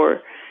issue for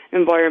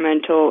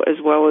environmental as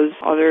well as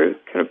other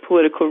kind of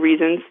political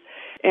reasons.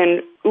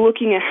 And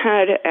looking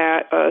ahead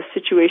at a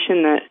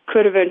situation that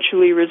could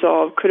eventually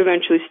resolve, could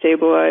eventually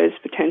stabilize,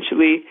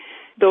 potentially,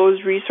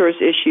 those resource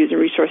issues and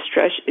resource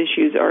stress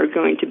issues are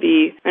going to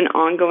be an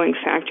ongoing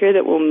factor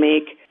that will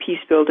make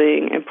peace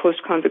building and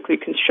post-conflict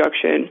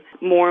reconstruction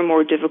more and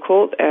more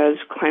difficult as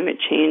climate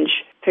change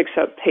picks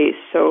up pace.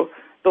 So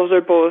those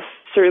are both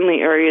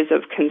certainly areas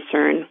of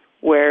concern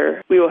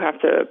where we will have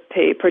to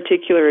pay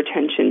particular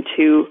attention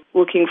to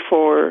looking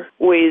for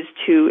ways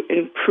to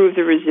improve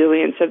the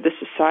resilience of the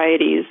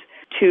societies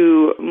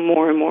to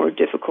more and more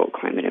difficult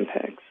climate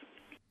impacts.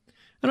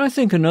 And I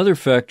think another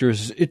factor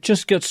is it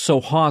just gets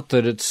so hot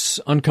that it's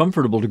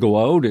uncomfortable to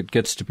go out. It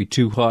gets to be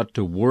too hot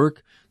to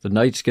work. The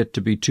nights get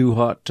to be too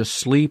hot to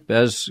sleep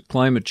as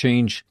climate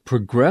change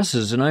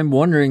progresses. And I'm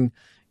wondering,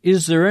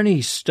 is there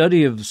any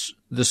study of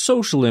the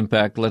social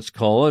impact, let's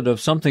call it, of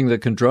something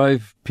that can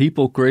drive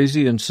people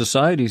crazy and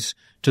societies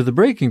to the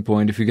breaking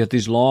point if you get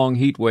these long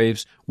heat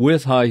waves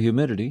with high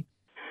humidity?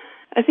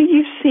 I think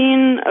you've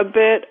seen a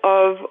bit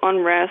of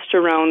unrest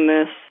around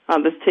this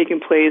that's taken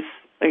place.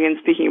 Again,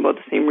 speaking about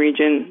the same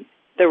region,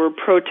 there were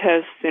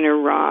protests in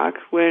Iraq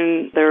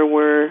when there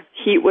were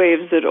heat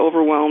waves that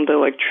overwhelmed the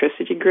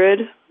electricity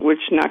grid, which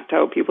knocked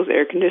out people's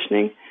air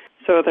conditioning.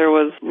 So there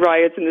was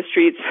riots in the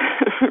streets,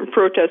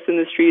 protests in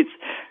the streets,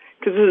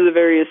 because this is a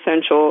very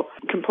essential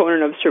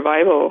component of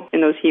survival in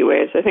those heat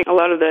waves. I think a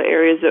lot of the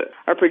areas that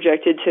are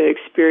projected to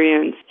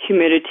experience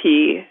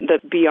humidity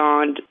that's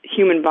beyond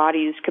human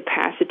body's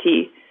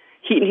capacity,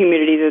 heat and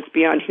humidity that's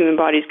beyond human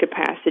body's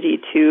capacity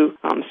to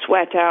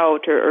sweat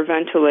out or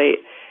ventilate.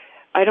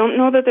 I don't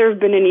know that there have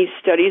been any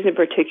studies in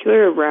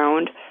particular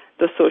around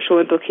the social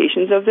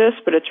implications of this,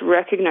 but it's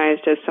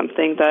recognized as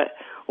something that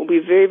will be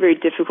very, very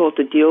difficult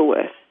to deal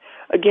with.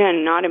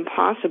 Again, not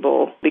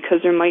impossible, because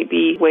there might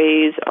be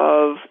ways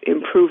of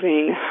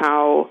improving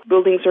how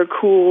buildings are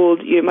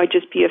cooled. It might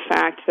just be a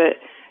fact that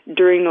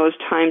during those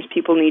times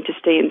people need to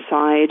stay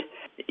inside.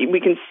 We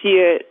can see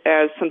it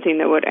as something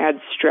that would add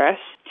stress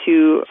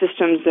to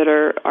systems that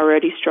are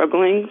already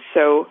struggling.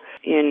 So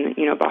in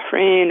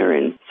Bahrain or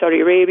in Saudi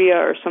Arabia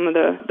or some of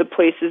the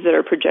places that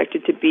are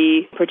projected to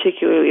be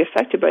particularly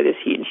affected by this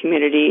heat and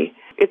humidity,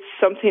 it's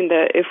something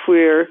that if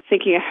we're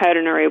thinking ahead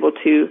and are able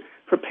to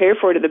prepare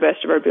for it to the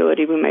best of our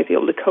ability, we might be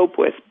able to cope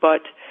with,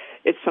 but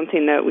it's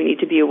something that we need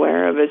to be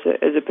aware of as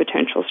a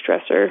potential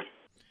stressor.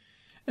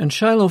 And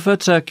Shiloh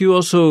Fetzak, you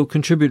also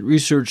contribute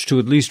research to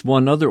at least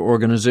one other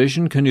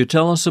organization. Can you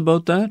tell us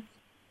about that?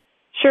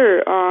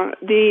 Sure.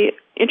 The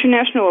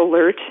International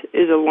Alert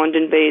is a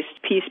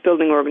London-based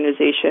peace-building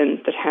organization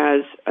that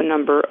has a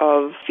number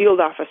of field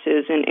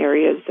offices in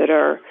areas that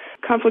are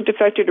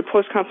conflict-affected or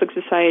post-conflict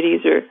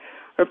societies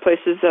or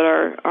places that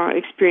are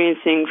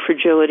experiencing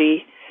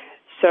fragility.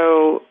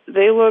 So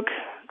they look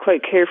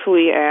quite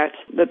carefully at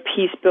the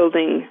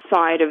peace-building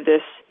side of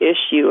this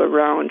issue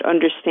around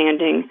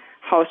understanding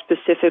how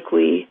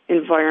specifically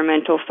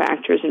environmental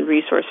factors and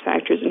resource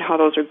factors and how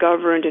those are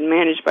governed and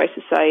managed by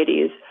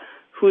societies,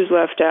 who's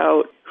left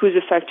out, who's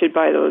affected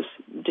by those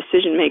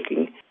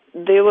decision-making.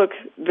 They look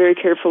very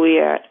carefully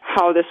at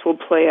how this will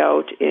play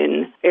out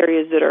in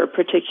areas that are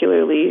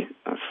particularly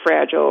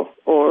fragile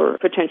or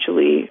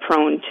potentially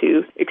prone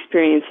to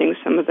experiencing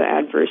some of the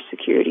adverse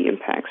security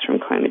impacts from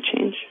climate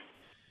change.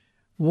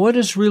 What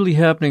is really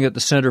happening at the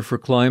Center for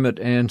Climate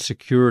and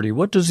Security?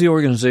 What does the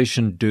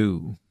organization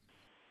do?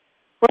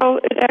 Well,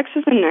 it acts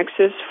as a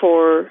nexus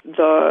for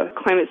the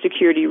climate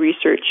security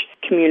research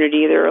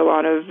community. There are a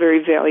lot of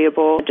very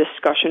valuable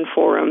discussion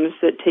forums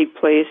that take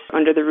place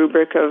under the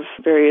rubric of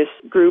various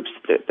groups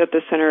that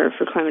the Center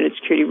for Climate and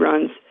Security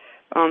runs.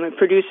 It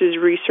produces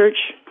research.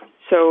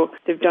 So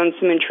they've done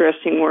some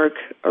interesting work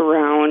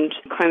around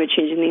climate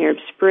change in the Arab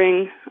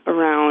Spring,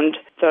 around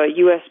the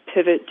U.S.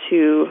 pivot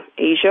to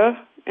Asia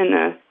and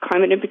the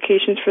climate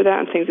implications for that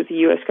and things that the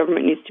U.S.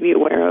 government needs to be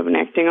aware of and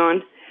acting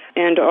on,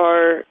 and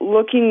are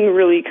looking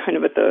really kind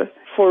of at the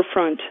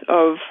forefront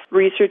of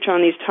research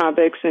on these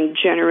topics and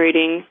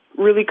generating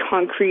really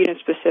concrete and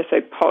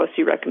specific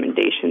policy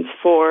recommendations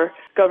for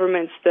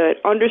governments that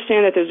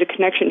understand that there's a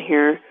connection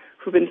here,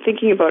 who've been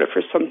thinking about it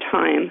for some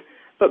time,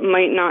 but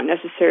might not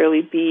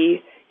necessarily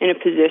be in a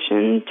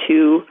position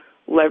to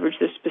leverage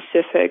the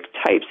specific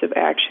types of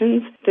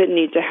actions that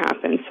need to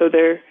happen. So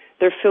they're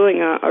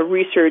filling a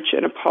research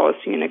and a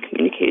policy and a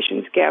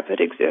communications gap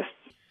that exists.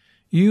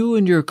 You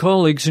and your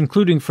colleagues,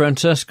 including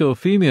Francesco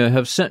Femia,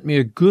 have sent me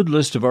a good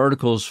list of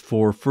articles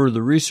for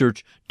further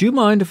research. Do you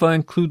mind if I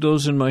include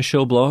those in my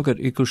show blog at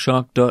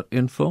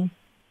ecoshock.info?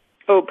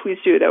 Oh, please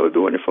do. That would be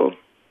wonderful.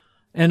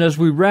 And as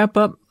we wrap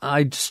up,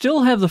 I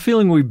still have the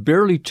feeling we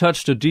barely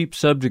touched a deep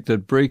subject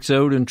that breaks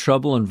out in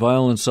trouble and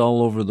violence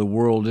all over the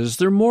world. Is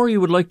there more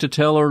you would like to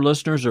tell our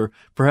listeners, or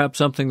perhaps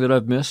something that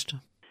I've missed?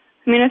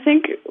 I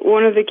think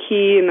one of the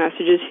key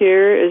messages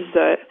here is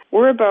that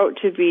we're about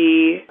to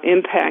be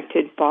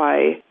impacted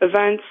by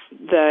events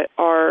that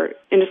are,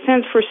 in a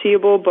sense,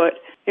 foreseeable, but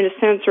in a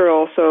sense are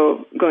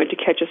also going to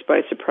catch us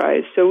by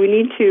surprise. So we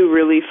need to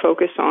really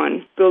focus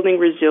on building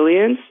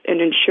resilience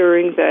and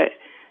ensuring that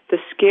the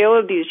scale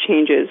of these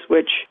changes,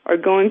 which are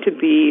going to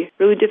be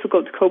really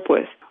difficult to cope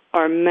with,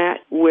 are met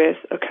with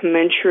a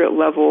commensurate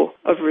level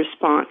of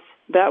response.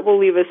 That will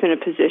leave us in a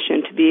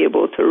position to be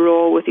able to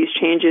roll with these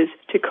changes,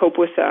 to cope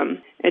with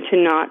them, and to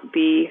not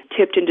be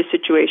tipped into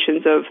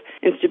situations of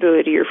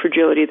instability or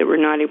fragility that we're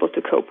not able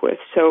to cope with.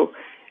 So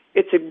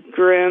it's a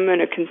grim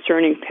and a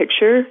concerning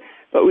picture,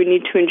 but we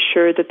need to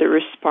ensure that the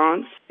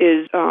response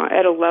is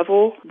at a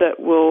level that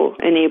will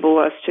enable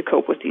us to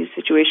cope with these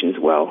situations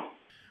well.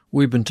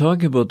 We've been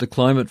talking about the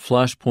climate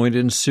flashpoint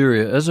in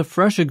Syria as a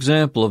fresh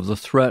example of the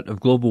threat of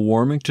global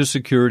warming to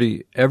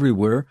security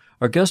everywhere.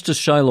 Our guest is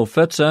Shiloh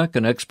Fetzak,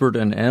 an expert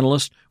and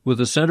analyst with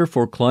the Center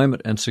for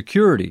Climate and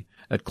Security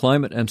at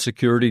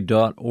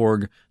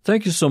climateandsecurity.org.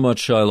 Thank you so much,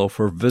 Shiloh,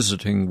 for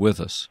visiting with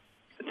us.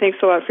 Thanks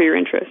a lot for your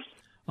interest.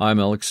 I'm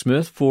Alex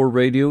Smith for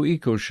Radio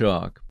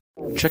EcoShock.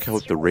 Check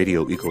out the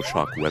Radio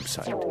EcoShock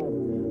website.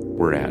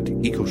 We're at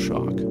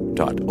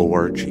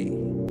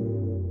ecoshock.org.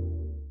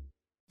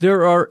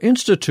 There are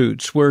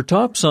institutes where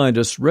top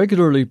scientists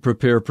regularly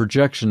prepare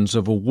projections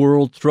of a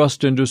world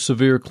thrust into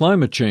severe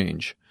climate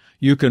change.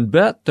 You can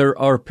bet there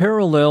are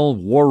parallel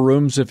war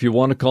rooms, if you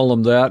want to call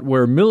them that,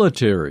 where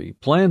military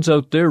plans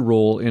out their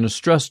role in a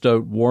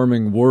stressed-out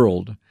warming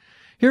world.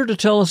 Here to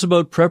tell us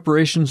about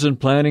preparations and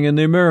planning in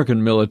the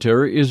American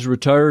military is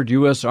retired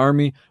U.S.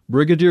 Army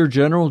Brigadier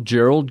General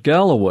Gerald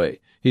Galloway.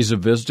 He's a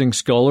visiting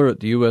scholar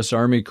at the U.S.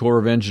 Army Corps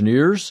of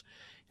Engineers.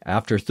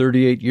 After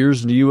 38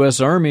 years in the U.S.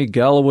 Army,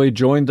 Galloway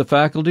joined the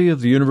faculty of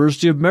the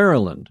University of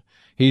Maryland.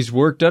 He's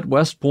worked at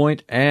West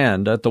Point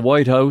and at the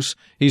White House.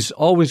 He's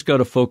always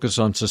got a focus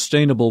on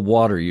sustainable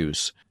water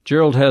use.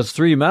 Gerald has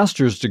 3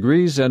 master's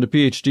degrees and a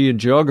Ph.D. in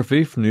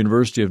geography from the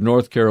University of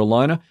North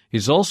Carolina.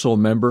 He's also a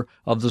member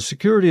of the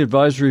Security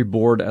Advisory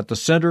Board at the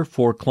Center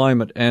for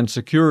Climate and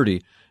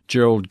Security.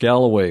 Gerald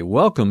Galloway,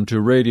 welcome to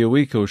Radio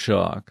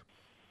EcoShock.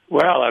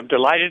 Well, I'm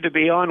delighted to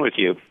be on with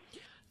you.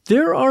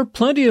 There are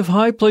plenty of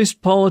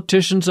high-placed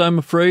politicians, I'm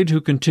afraid,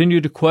 who continue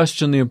to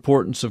question the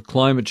importance of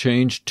climate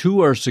change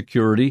to our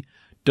security.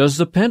 Does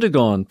the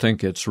Pentagon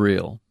think it's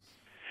real?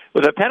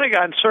 Well, the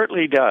Pentagon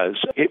certainly does.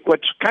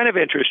 What's kind of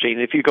interesting,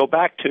 if you go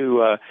back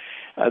to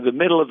the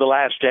middle of the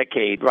last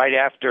decade, right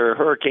after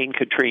Hurricane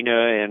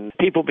Katrina, and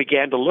people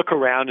began to look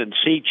around and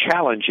see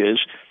challenges,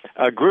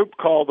 a group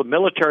called the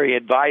Military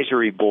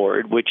Advisory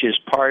Board, which is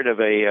part of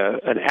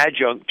an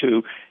adjunct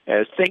to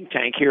a think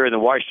tank here in the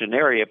Washington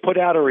area, put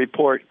out a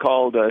report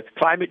called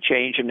Climate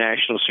Change and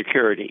National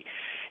Security.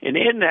 And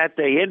in that,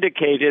 they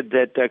indicated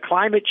that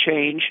climate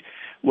change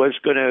was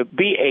going to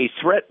be a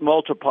threat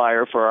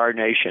multiplier for our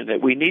nation,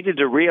 that we needed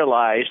to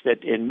realize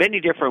that in many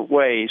different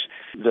ways,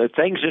 the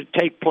things that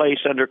take place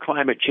under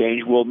climate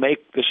change will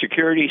make the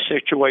security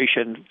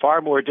situation far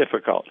more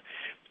difficult,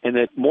 and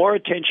that more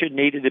attention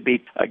needed to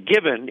be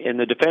given in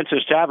the defense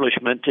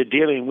establishment to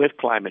dealing with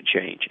climate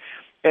change.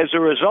 As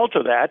a result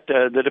of that,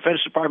 the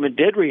Defense Department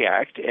did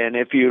react, and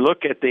if you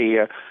look at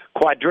the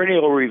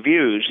quadrennial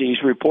reviews,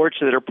 these reports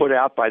that are put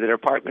out by the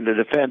Department of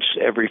Defense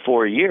every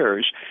 4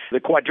 years,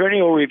 the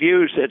quadrennial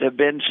reviews that have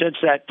been since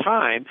that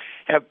time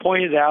have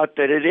pointed out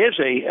that it is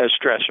a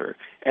stressor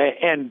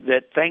and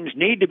that things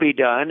need to be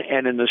done,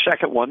 and in the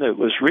second one that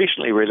was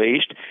recently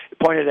released,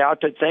 pointed out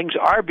that things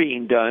are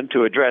being done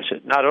to address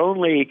it, not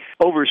only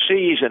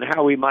overseas and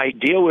how we might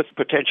deal with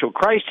potential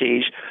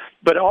crises,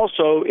 but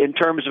also in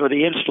terms of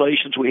the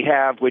installations we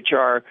have, which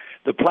are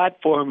the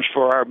platforms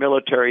for our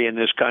military in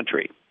this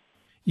country.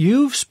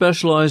 You've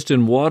specialized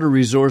in water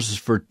resources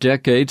for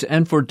decades,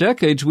 and for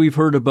decades we've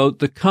heard about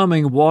the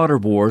coming water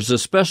wars,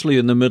 especially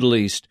in the Middle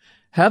East.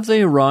 Have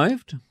they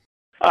arrived?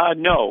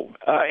 No,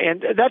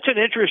 and that's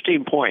an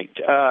interesting point.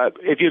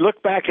 If you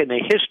look back in the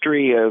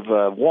history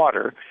of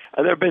water,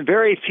 there have been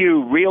very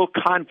few real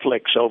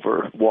conflicts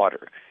over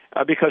water.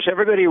 Because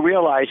everybody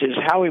realizes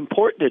how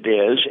important it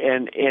is,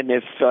 and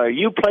if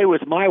you play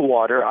with my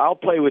water, I'll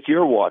play with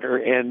your water,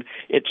 and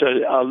it's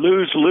a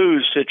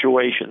lose-lose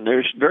situation.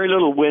 There's very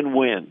little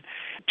win-win.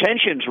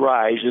 Tensions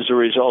rise as a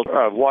result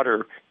of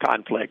water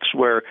conflicts,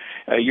 where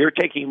you're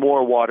taking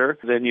more water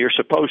than you're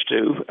supposed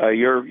to.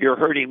 You're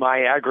hurting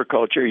my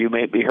agriculture. You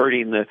may be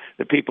hurting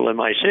the people in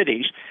my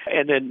cities,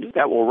 and then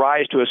that will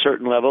rise to a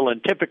certain level,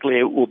 and typically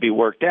it will be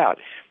worked out.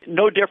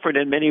 No different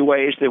in many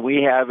ways than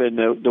we have in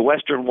the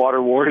Western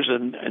water wars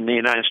in the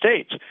United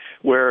States,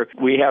 where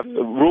we have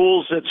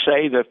rules that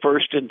say the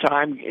first in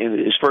time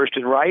is first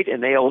in right,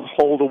 and they'll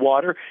hold the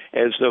water.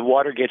 As the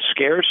water gets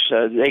scarce,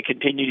 they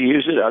continue to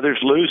use it, others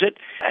lose it,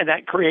 and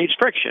that creates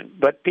friction.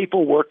 But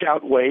people work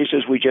out ways,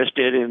 as we just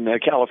did in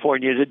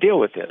California, to deal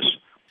with this.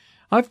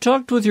 I've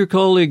talked with your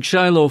colleague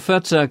Shiloh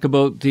Fetzak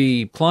about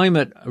the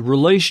climate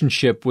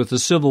relationship with the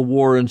civil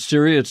war in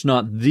Syria. It's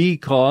not the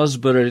cause,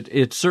 but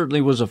it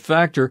certainly was a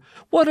factor.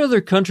 What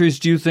other countries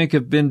do you think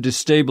have been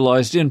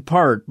destabilized in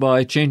part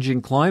by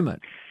changing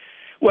climate?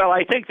 Well,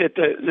 I think that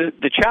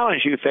the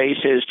challenge you face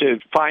is to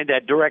find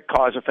that direct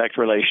cause-effect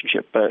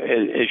relationship.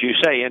 As you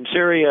say, in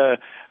Syria,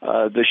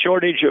 the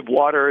shortage of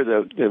water,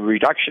 the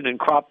reduction in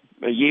crop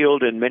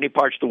yield in many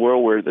parts of the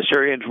world where the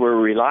Syrians were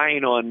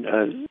relying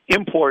on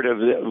import of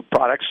the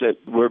products that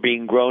were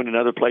being grown in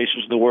other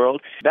places in the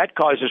world, that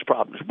causes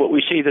problems. But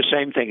we see the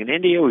same thing in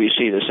India, we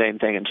see the same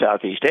thing in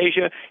Southeast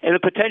Asia, and the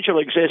potential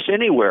exists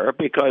anywhere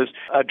because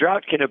a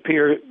drought can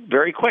appear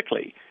very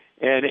quickly.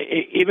 And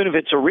even if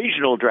it's a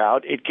regional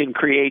drought, it can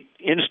create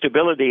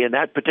instability in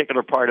that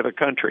particular part of a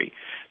country.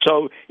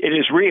 So it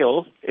is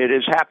real. It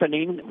is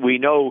happening. We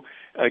know,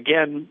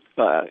 again,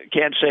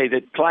 can't say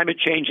that climate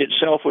change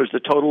itself was the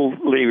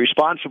totally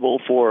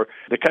responsible for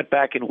the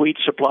cutback in wheat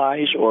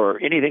supplies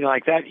or anything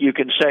like that. You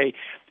can say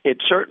it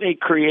certainly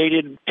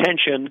created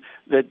tension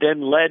that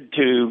then led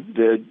to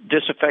the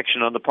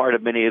disaffection on the part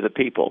of many of the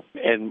people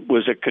and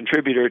was a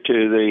contributor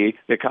to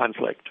the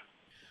conflict.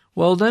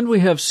 Well, then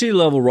we have sea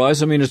level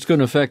rise. I mean, it's going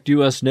to affect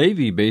U.S.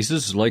 Navy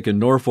bases like in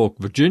Norfolk,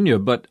 Virginia,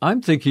 but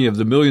I'm thinking of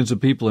the millions of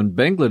people in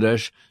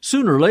Bangladesh.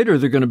 Sooner or later,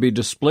 they're going to be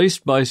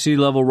displaced by sea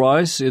level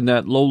rise in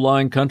that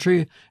low-lying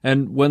country,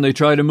 and when they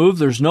try to move,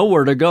 there's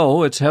nowhere to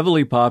go. It's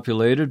heavily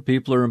populated.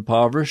 People are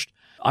impoverished.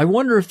 I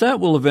wonder if that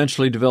will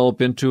eventually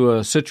develop into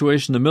a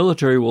situation the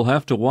military will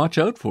have to watch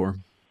out for.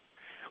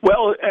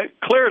 Well,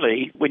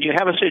 clearly, when you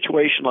have a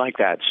situation like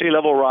that, sea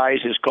level rise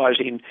is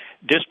causing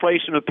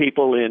displacement of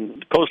people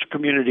in coastal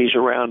communities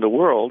around the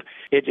world.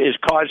 It is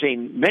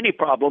causing many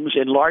problems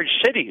in large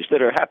cities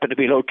that happen to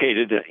be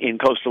located in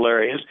coastal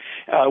areas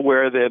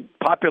where the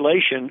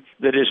population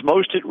that is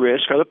most at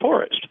risk are the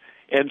poorest.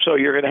 And so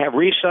you're going to have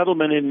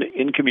resettlement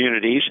in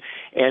communities.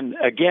 And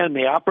again,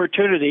 the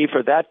opportunity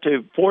for that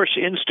to force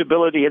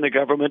instability in the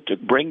government, to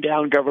bring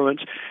down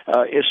governments,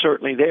 is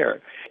certainly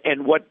there.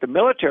 And what the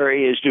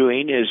military is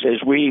doing is,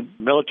 as we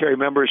military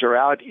members are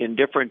out in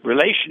different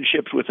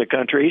relationships with the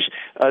countries,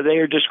 they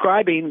are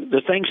describing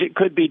the things that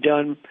could be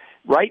done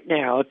right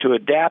now to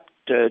adapt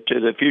to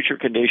the future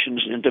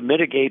conditions and to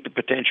mitigate the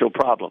potential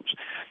problems.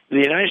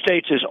 The United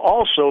States is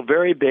also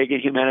very big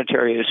in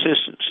humanitarian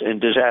assistance and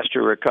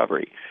disaster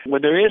recovery.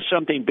 When there is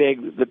something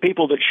big, the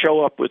people that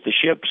show up with the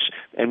ships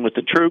and with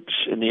the troops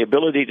and the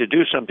ability to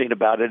do something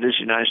about it is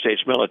the United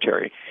States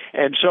military.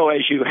 And so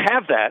as you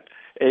have that,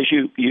 as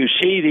you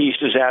see these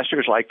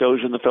disasters like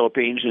those in the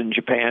Philippines and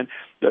Japan,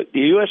 the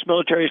U.S.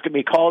 military is going to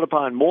be called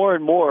upon more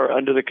and more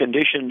under the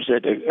conditions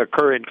that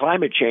occur in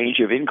climate change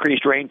of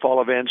increased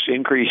rainfall events,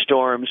 increased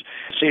storms,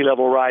 sea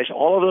level rise.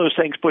 All of those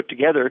things put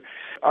together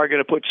are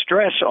going to put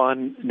stress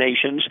on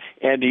nations,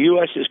 and the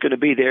U.S. is going to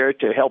be there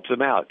to help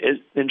them out.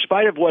 In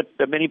spite of what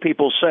many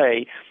people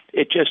say,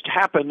 it just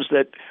happens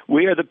that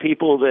we are the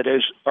people that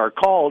are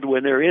called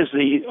when there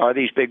are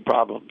these big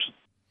problems.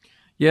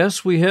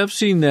 Yes, we have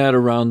seen that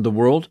around the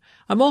world.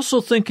 I'm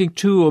also thinking,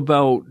 too,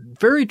 about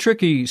very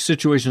tricky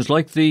situations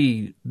like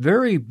the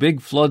very big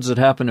floods that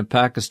happened in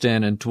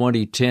Pakistan in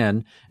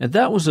 2010. And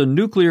that was a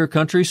nuclear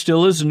country,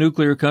 still is a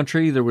nuclear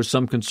country. There was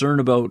some concern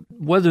about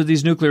whether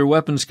these nuclear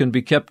weapons can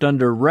be kept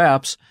under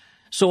wraps.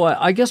 So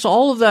I guess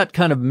all of that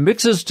kind of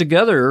mixes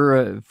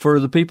together for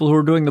the people who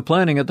are doing the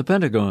planning at the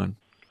Pentagon.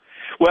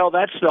 Well,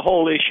 that's the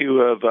whole issue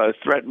of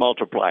threat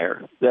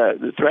multiplier.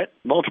 The threat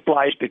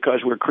multiplies because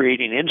we're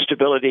creating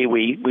instability.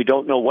 We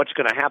don't know what's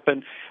going to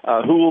happen,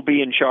 who will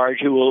be in charge,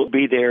 who will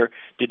be there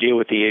to deal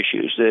with the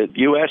issues. The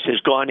U.S.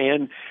 has gone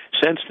in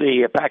since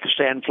the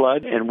Pakistan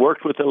flood and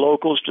worked with the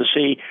locals to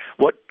see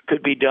what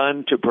could be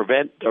done to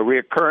prevent a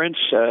reoccurrence,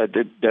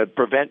 to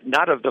prevent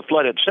not of the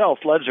flood itself.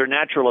 Floods are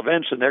natural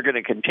events and they're going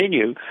to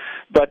continue,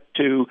 but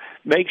to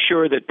make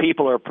sure that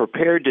people are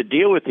prepared to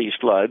deal with these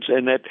floods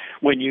and that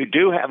when you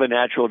do have a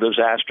natural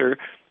disaster,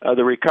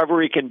 the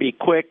recovery can be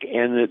quick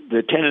and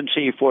the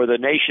tendency for the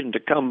nation to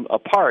come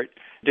apart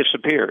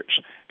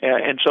disappears.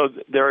 And so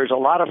there is a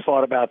lot of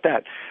thought about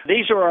that.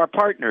 These are our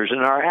partners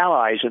and our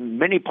allies in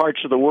many parts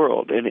of the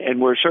world, and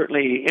we're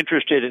certainly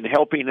interested in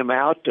helping them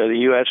out. The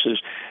U.S.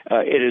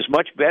 it is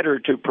much better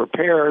to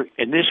prepare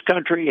in this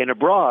country and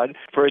abroad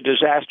for a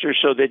disaster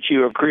so that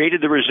you have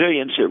created the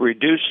resilience that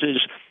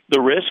reduces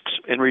the risks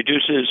and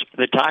reduces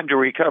the time to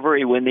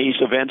recovery when these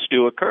events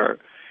do occur.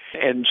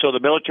 And so the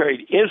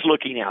military is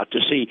looking out to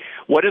see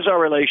what is our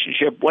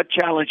relationship, what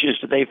challenges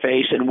do they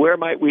face, and where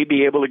might we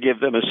be able to give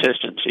them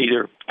assistance,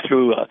 either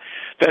through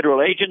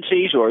federal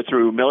agencies or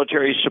through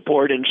military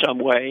support in some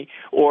way,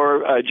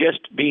 or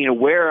just being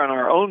aware on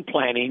our own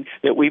planning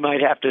that we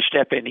might have to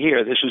step in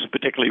here. This is a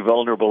particularly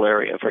vulnerable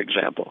area, for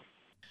example.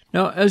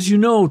 Now, as you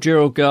know,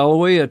 Gerald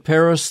Galloway, at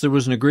Paris there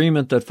was an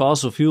agreement that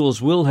fossil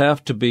fuels will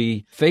have to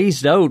be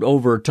phased out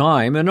over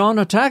time, and on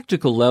a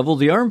tactical level,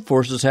 the armed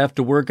forces have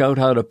to work out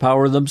how to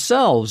power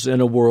themselves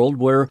in a world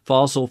where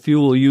fossil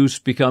fuel use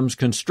becomes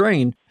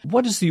constrained.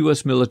 What is the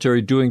U.S.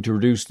 military doing to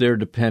reduce their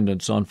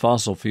dependence on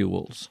fossil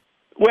fuels?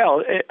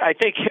 Well, I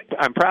think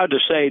I'm proud to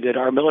say that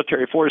our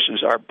military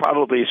forces are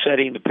probably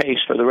setting the pace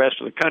for the rest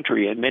of the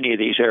country in many of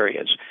these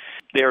areas.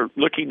 They're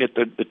looking at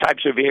the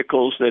types of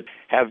vehicles that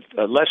have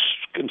less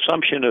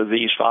consumption of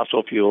these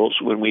fossil fuels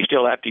when we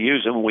still have to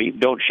use them. We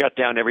don't shut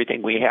down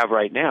everything we have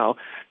right now.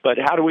 But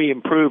how do we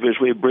improve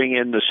as we bring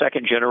in the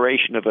second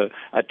generation of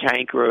a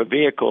tank or a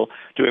vehicle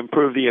to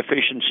improve the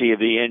efficiency of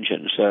the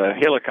engines?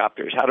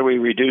 Helicopters, how do we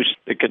reduce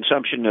the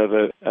consumption of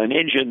an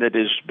engine that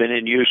has been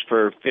in use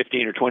for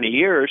 15 or 20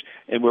 years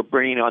and we're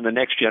bringing on the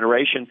next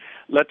generation?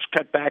 Let's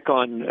cut back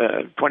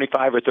on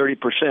 25 or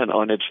 30%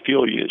 on its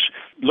fuel use.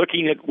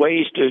 Looking at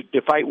ways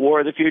to fight war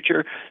in the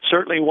future,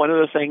 certainly one of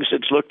the things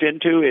that's looked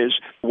into is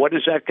what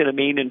is that going to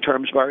mean in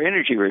terms of our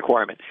energy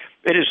requirement?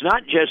 It is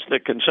not just the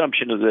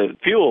consumption of the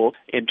fuel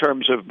in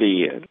terms of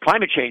the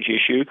climate change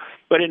issue,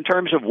 but in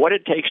terms of what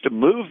it takes to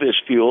move this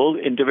fuel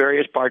into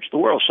various parts of the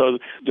world. So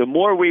the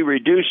more we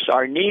reduce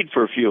our need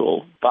for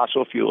fuel,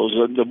 fossil fuels,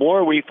 the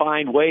more we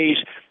find ways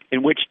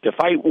in which to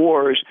fight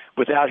wars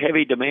without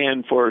heavy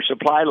demand for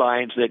supply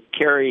lines that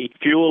carry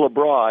fuel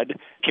abroad,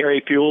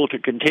 carry fuel to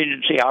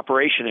contingency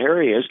operation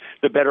areas,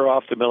 the better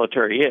off the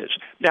military is.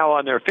 Now,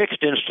 on their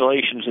fixed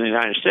installations in the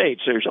United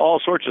States, there's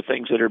all sorts of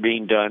things that are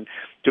being done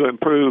to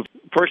improve,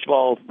 first of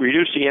all,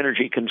 reduce the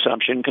energy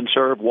consumption,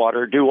 conserve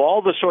water, do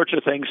all the sorts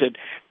of things that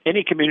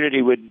any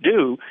community would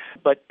do,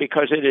 but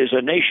because it is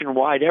a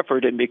nationwide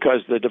effort and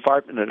because the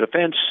Department of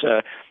Defense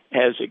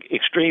has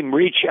extreme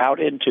reach out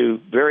into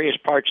various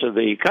parts of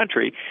the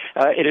country,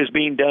 it is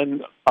being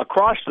done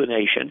across the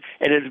nation,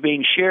 and it is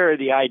being shared,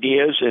 the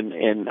ideas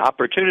and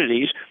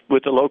opportunities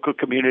with the local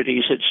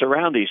communities that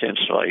surround these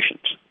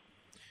installations.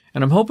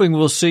 And I'm hoping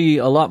we'll see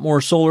a lot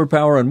more solar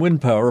power and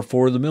wind power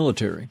for the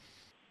military.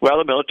 Well,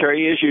 the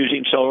military is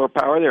using solar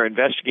power. They're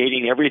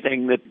investigating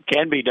everything that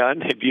can be done.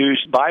 They've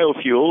used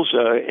biofuels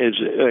as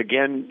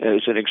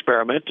an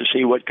experiment to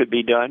see what could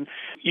be done.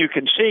 You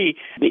can see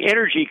the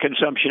energy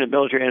consumption of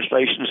military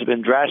installations has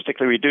been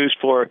drastically reduced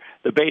for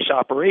the base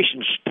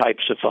operations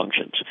types of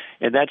functions,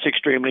 and that's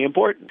extremely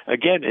important.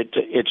 Again,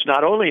 it's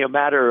not only a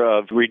matter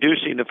of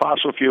reducing the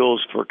fossil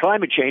fuels for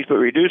climate change, but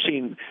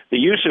reducing the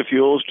use of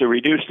fuels to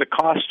reduce the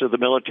cost of the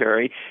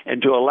military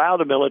and to allow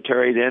the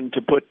military then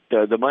to put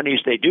the monies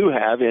they do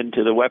have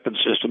into the weapon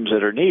systems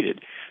that are needed.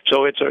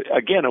 So it's,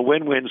 a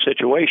win-win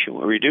situation.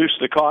 We reduce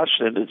the costs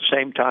and at the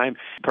same time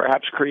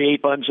perhaps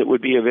create funds that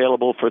would be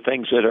available for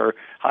things that are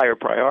higher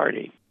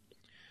priority.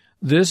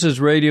 This is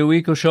Radio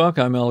EcoShock.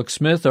 I'm Alex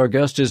Smith. Our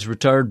guest is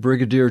retired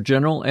Brigadier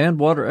General and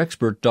water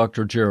expert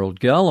Dr. Gerald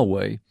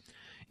Galloway.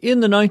 In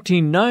the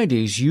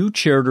 1990s, you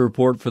chaired a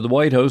report for the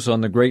White House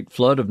on the Great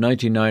Flood of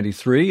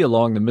 1993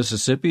 along the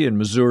Mississippi and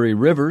Missouri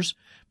rivers.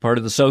 Part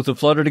of the South have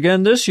flooded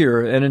again this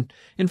year, and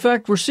in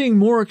fact, we're seeing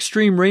more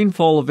extreme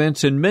rainfall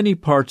events in many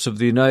parts of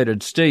the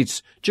United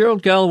States.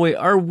 Gerald Galloway,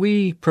 are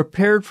we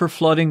prepared for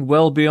flooding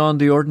well beyond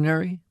the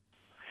ordinary?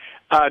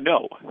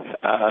 No.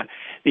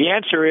 The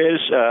answer is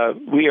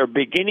we are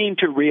beginning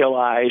to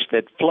realize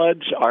that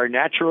floods are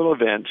natural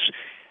events,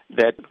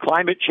 that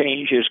climate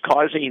change is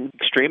causing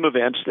extreme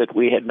events that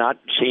we had not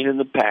seen in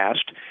the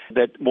past,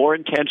 that more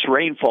intense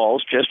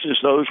rainfalls, just as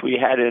those we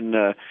had in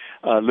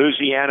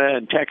Louisiana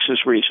and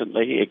Texas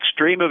recently,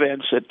 extreme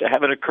events that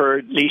haven't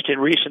occurred, at least in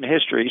recent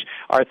histories,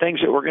 are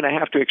things that we're going to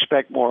have to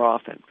expect more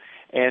often.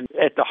 And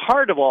at the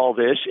heart of all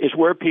this is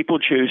where people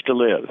choose to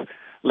live.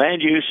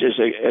 Land use is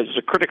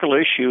a critical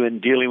issue in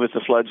dealing with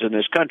the floods in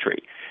this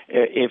country.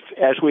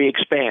 As we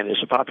expand, as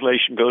the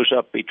population goes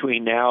up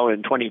between now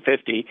and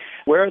 2050,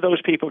 where are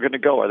those people going to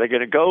go? Are they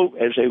going to go,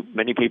 as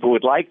many people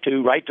would like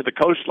to, right to the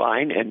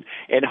coastline and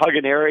hug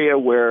an area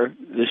where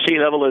the sea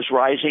level is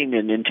rising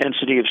and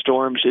intensity of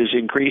storms is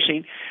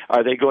increasing?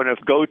 Are they going to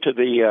go to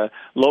the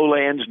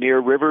lowlands near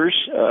rivers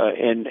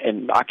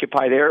and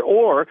occupy there?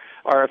 Or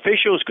are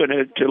officials going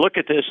to look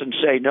at this and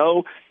say,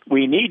 no,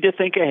 we need to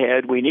think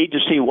ahead, we need to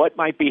see what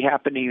might be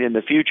happening in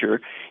the future,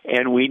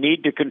 and we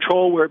need to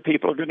control where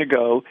people are going to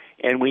go,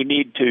 and we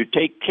need to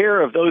take care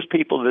of those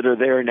people that are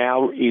there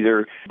now,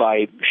 either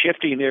by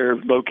shifting their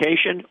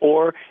location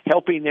or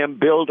helping them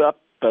build up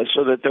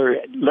so that they're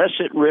less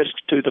at risk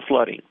to the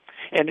flooding.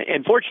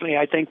 And fortunately,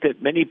 I think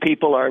that many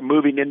people are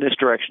moving in this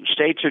direction.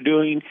 States are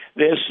doing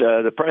this.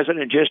 The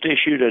president just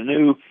issued a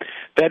new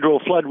federal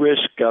flood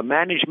risk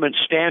management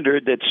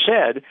standard that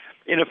said,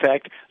 in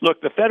effect,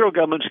 look, the federal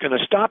government's going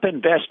to stop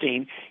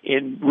investing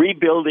in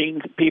rebuilding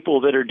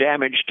people that are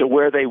damaged to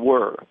where they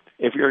were.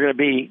 If you're going to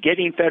be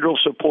getting federal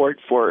support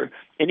for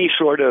any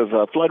sort of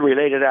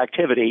flood-related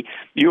activity,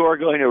 you are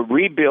going to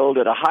rebuild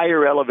at a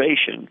higher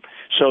elevation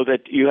so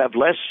that you have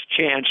less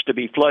chance to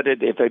be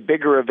flooded if a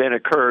bigger event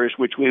occurs,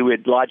 which we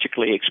would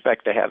logically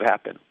expect to have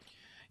happen.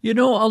 You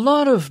know, a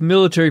lot of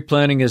military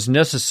planning is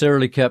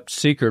necessarily kept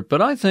secret,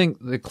 but I think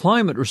the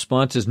climate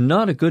response is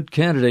not a good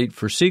candidate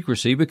for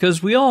secrecy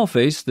because we all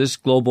face this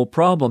global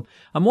problem.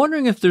 I'm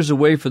wondering if there's a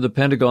way for the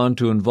Pentagon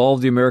to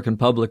involve the American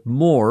public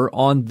more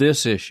on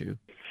this issue.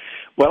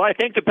 Well, I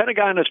think the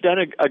Pentagon has done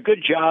a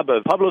good job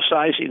of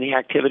publicizing the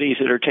activities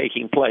that are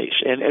taking place.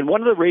 And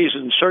one of the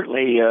reasons,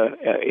 certainly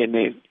in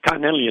the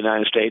continental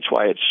United States,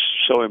 why it's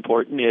so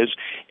important is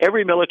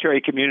every military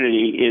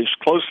community is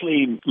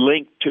closely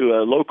linked to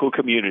a local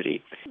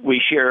community. We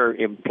share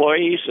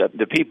employees.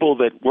 The people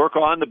that work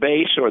on the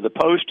base or the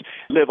post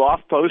live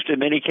off post in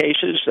many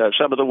cases.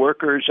 Some of the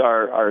workers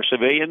are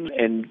civilian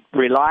and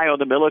rely on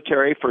the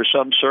military for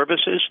some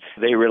services.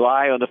 They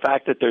rely on the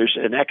fact that there's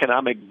an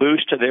economic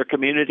boost to their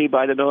community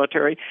by the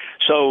military.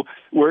 So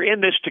we're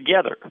in this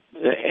together.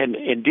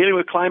 And dealing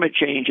with climate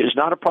change is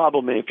not a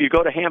problem. If you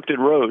go to Hampton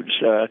Roads,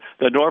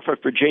 the Norfolk,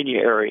 Virginia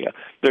area,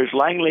 there's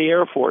Langley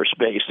Air Force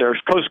Base,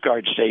 there's Coast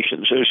Guard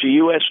stations, there's the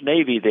U.S.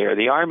 Navy there,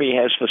 the Army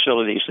has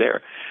facilities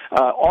there.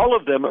 All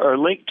of them are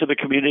linked to the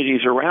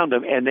communities around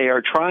them, and they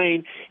are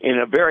trying in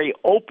a very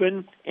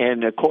open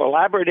and a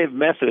collaborative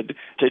method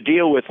to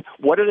deal with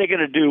what are they going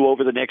to do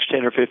over the next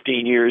 10 or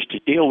 15 years to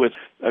deal with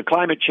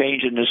climate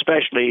change and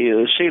especially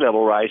the sea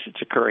level rise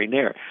that's occurring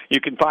there. You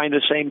can find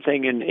the same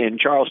thing in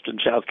Charleston,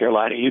 South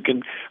Carolina. You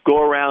can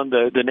go around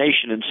the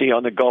nation and see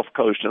on the Gulf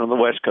Coast and on the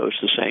West Coast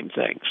the same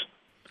things.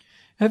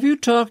 Have you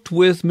talked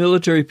with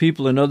military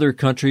people in other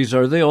countries?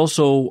 Are they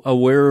also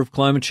aware of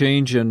climate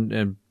change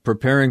and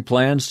preparing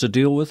plans to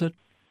deal with it?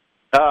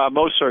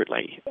 Most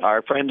certainly.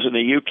 Our friends in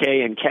the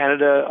UK and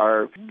Canada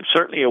are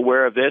certainly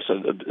aware of this.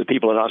 The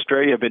people in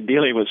Australia have been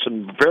dealing with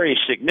some very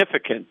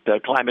significant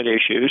climate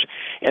issues,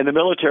 and the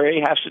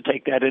military has to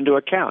take that into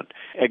account.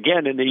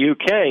 Again, in the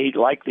UK,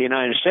 like the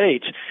United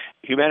States,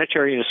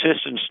 humanitarian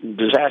assistance and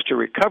disaster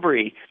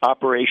recovery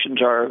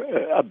operations are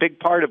a big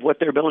part of what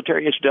their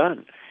military has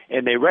done.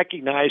 And they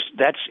recognize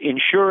that's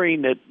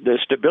ensuring that the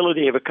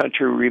stability of a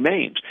country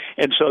remains.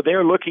 And so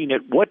they're looking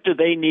at what do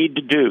they need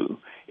to do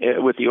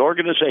with the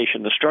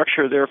organization, the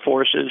structure of their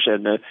forces,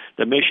 and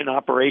the mission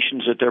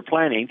operations that they're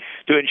planning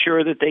to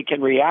ensure that they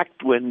can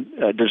react when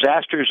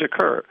disasters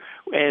occur.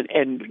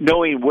 And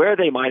knowing where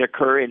they might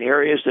occur in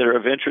areas that are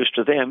of interest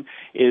to them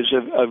is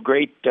of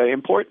great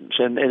importance.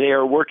 And they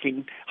are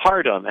working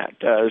hard on that.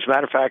 As a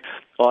matter of fact,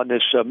 on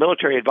this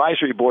military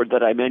advisory board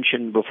that I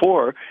mentioned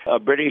before,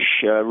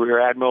 British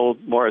Rear Admiral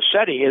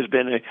Morissetti has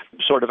been a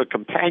sort of a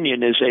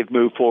companion as they've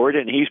moved forward,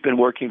 and he's been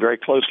working very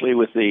closely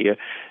with the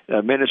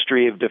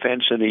Ministry of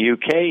Defense in the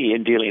UK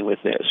in dealing with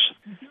this.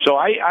 So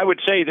I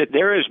would say that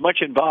they're as much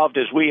involved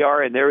as we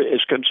are, and they're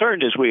as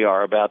concerned as we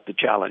are about the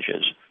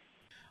challenges.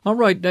 All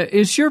right.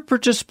 Is your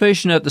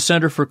participation at the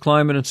Center for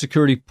Climate and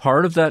Security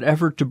part of that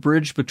effort to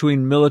bridge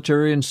between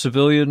military and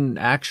civilian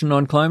action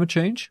on climate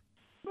change?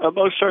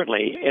 Most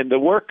certainly. And the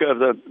work of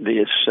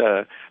this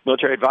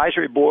Military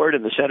Advisory Board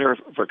and the Center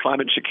for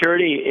Climate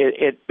Security,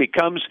 it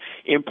becomes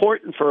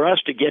important for us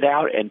to get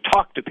out and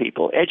talk to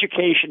people.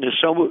 Education is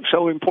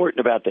so important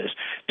about this,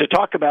 to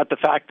talk about the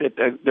fact that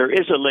there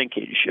is a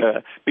linkage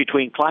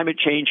between climate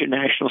change and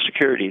national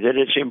security, that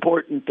it's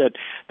important that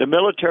the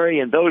military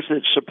and those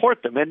that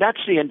support them, and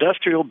that's the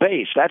industrial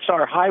base, that's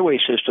our highway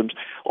systems,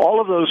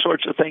 all of those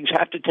sorts of things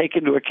have to take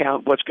into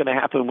account what's going to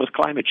happen with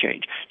climate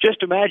change.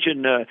 Just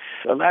imagine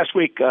last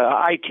week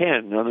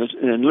I-10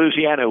 in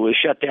Louisiana was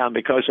shut down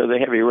because of the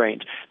heavy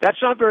rains.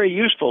 That's not very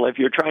useful if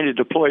you're trying to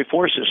deploy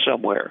forces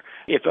somewhere.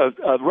 If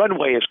a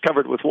runway is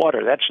covered with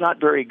water, that's not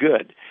very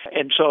good.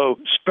 And so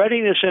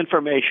spreading this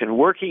information,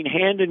 working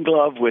hand in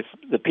glove with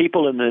the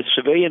people in the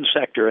civilian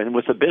sector and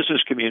with the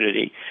business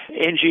community,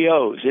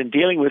 NGOs, in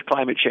dealing with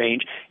climate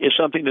change is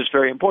something that's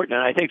very important.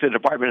 And I think the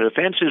Department of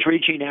Defense is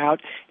reaching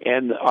out,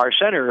 and our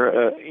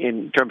center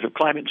in terms of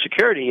climate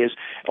security is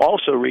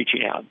also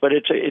reaching out. But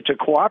it's a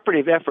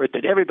cooperative effort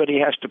that everybody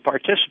has to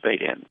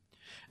participate in.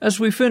 As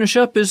we finish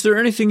up, is there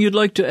anything you'd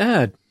like to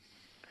add?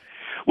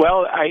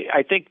 Well,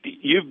 I think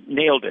you've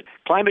nailed it.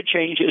 Climate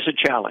change is a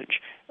challenge.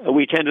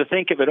 We tend to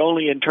think of it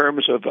only in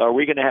terms of are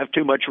we going to have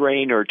too much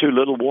rain or too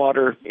little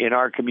water in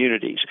our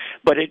communities.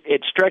 But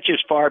it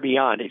stretches far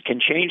beyond. It can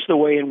change the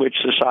way in which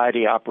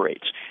society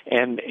operates.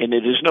 And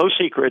it is no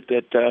secret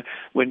that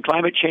when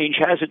climate change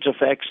has its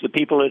effects, the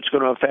people it's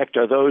going to affect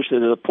are those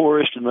that are the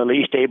poorest and the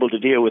least able to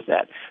deal with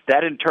that.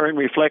 That in turn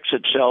reflects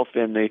itself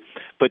in the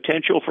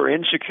potential for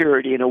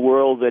insecurity in a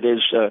world that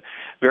is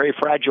very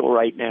fragile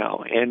right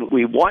now. And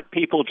we want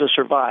people to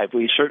survive.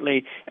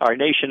 Our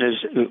nation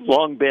has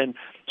long been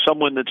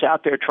someone that's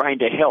out there trying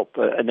to help,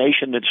 a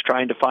nation that's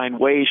trying to find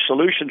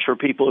solutions for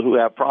people who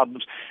have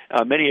problems,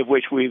 many of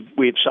which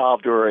we've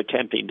solved or are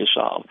attempting to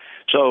solve.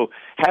 So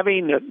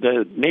having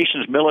the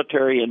nation's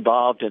military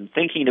involved in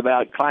thinking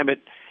about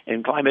climate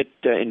in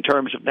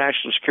terms of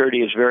national security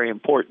is very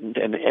important.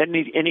 And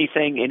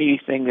anything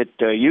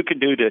that you can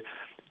do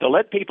to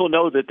let people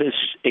know that this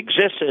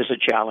exists as a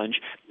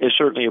challenge is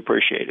certainly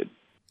appreciated.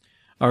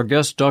 Our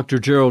guest, Dr.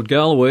 Gerald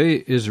Galloway,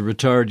 is a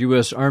retired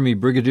U.S. Army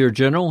Brigadier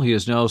General. He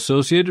is now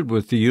associated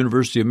with the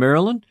University of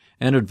Maryland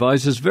and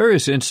advises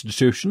various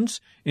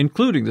institutions,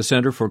 including the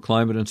Center for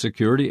Climate and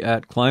Security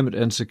at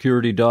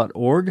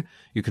climateandsecurity.org.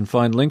 You can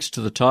find links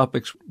to the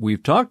topics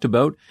we've talked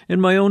about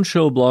in my own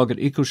show blog at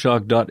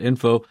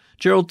ecoshock.info.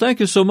 Gerald, thank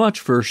you so much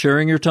for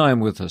sharing your time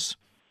with us.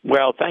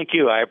 Well, thank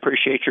you. I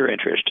appreciate your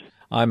interest.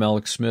 I'm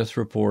Alex Smith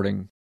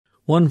reporting.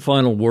 One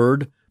final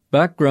word.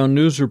 Background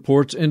news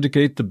reports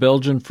indicate the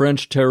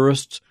Belgian-French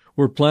terrorists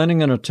were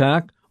planning an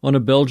attack on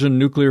a Belgian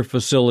nuclear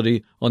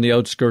facility on the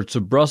outskirts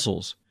of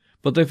Brussels,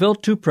 but they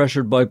felt too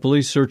pressured by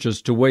police searches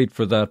to wait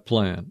for that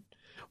plan.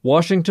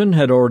 Washington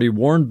had already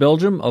warned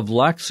Belgium of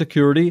lax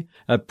security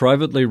at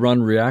privately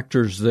run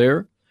reactors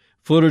there.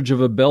 Footage of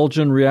a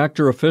Belgian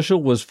reactor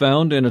official was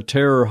found in a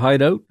terror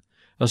hideout.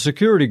 A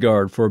security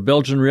guard for a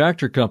Belgian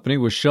reactor company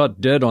was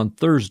shot dead on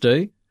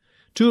Thursday.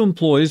 2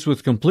 employees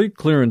with complete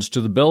clearance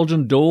to the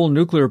Belgian Dole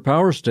nuclear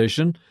power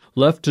station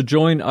left to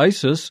join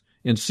ISIS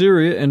in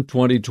Syria in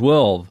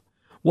 2012.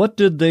 What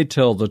did they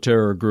tell the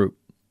terror group?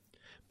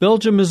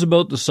 Belgium is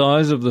about the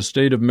size of the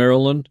state of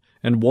Maryland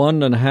and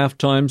 1.5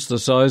 times the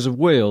size of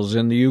Wales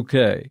in the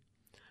UK.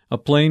 A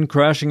plane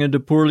crashing into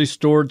poorly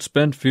stored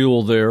spent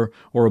fuel there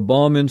or a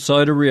bomb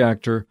inside a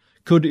reactor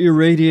could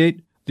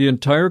irradiate the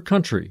entire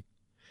country.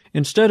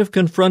 Instead of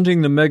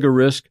confronting the mega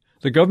risk,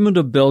 the government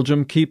of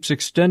Belgium keeps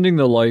extending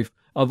the life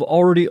of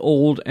already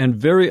old and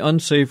very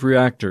unsafe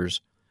reactors.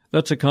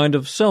 That's a kind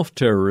of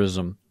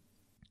self-terrorism.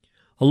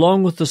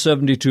 Along with the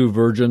 72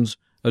 virgins,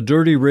 a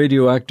dirty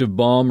radioactive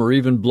bomb or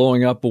even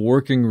blowing up a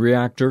working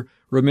reactor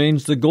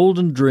remains the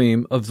golden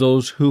dream of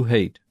those who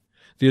hate.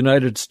 The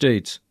United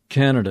States,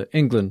 Canada,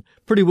 England,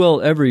 pretty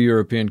well every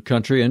European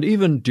country, and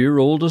even dear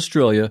old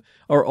Australia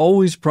are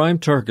always prime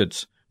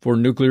targets for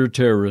nuclear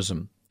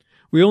terrorism.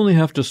 We only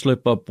have to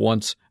slip up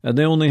once, and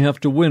they only have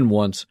to win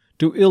once,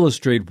 to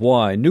illustrate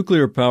why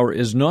nuclear power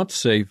is not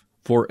safe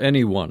for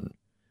anyone.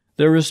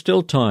 There is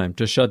still time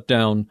to shut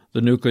down the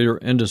nuclear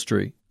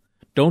industry.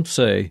 Don't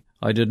say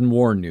I didn't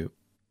warn you.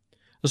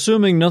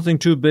 Assuming nothing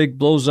too big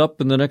blows up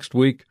in the next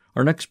week,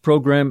 our next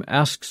program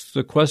asks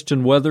the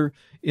question whether,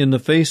 in the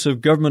face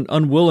of government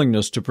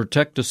unwillingness to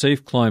protect a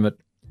safe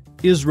climate,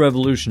 is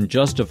revolution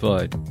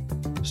justified?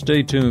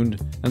 Stay tuned,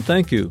 and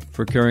thank you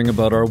for caring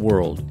about our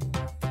world.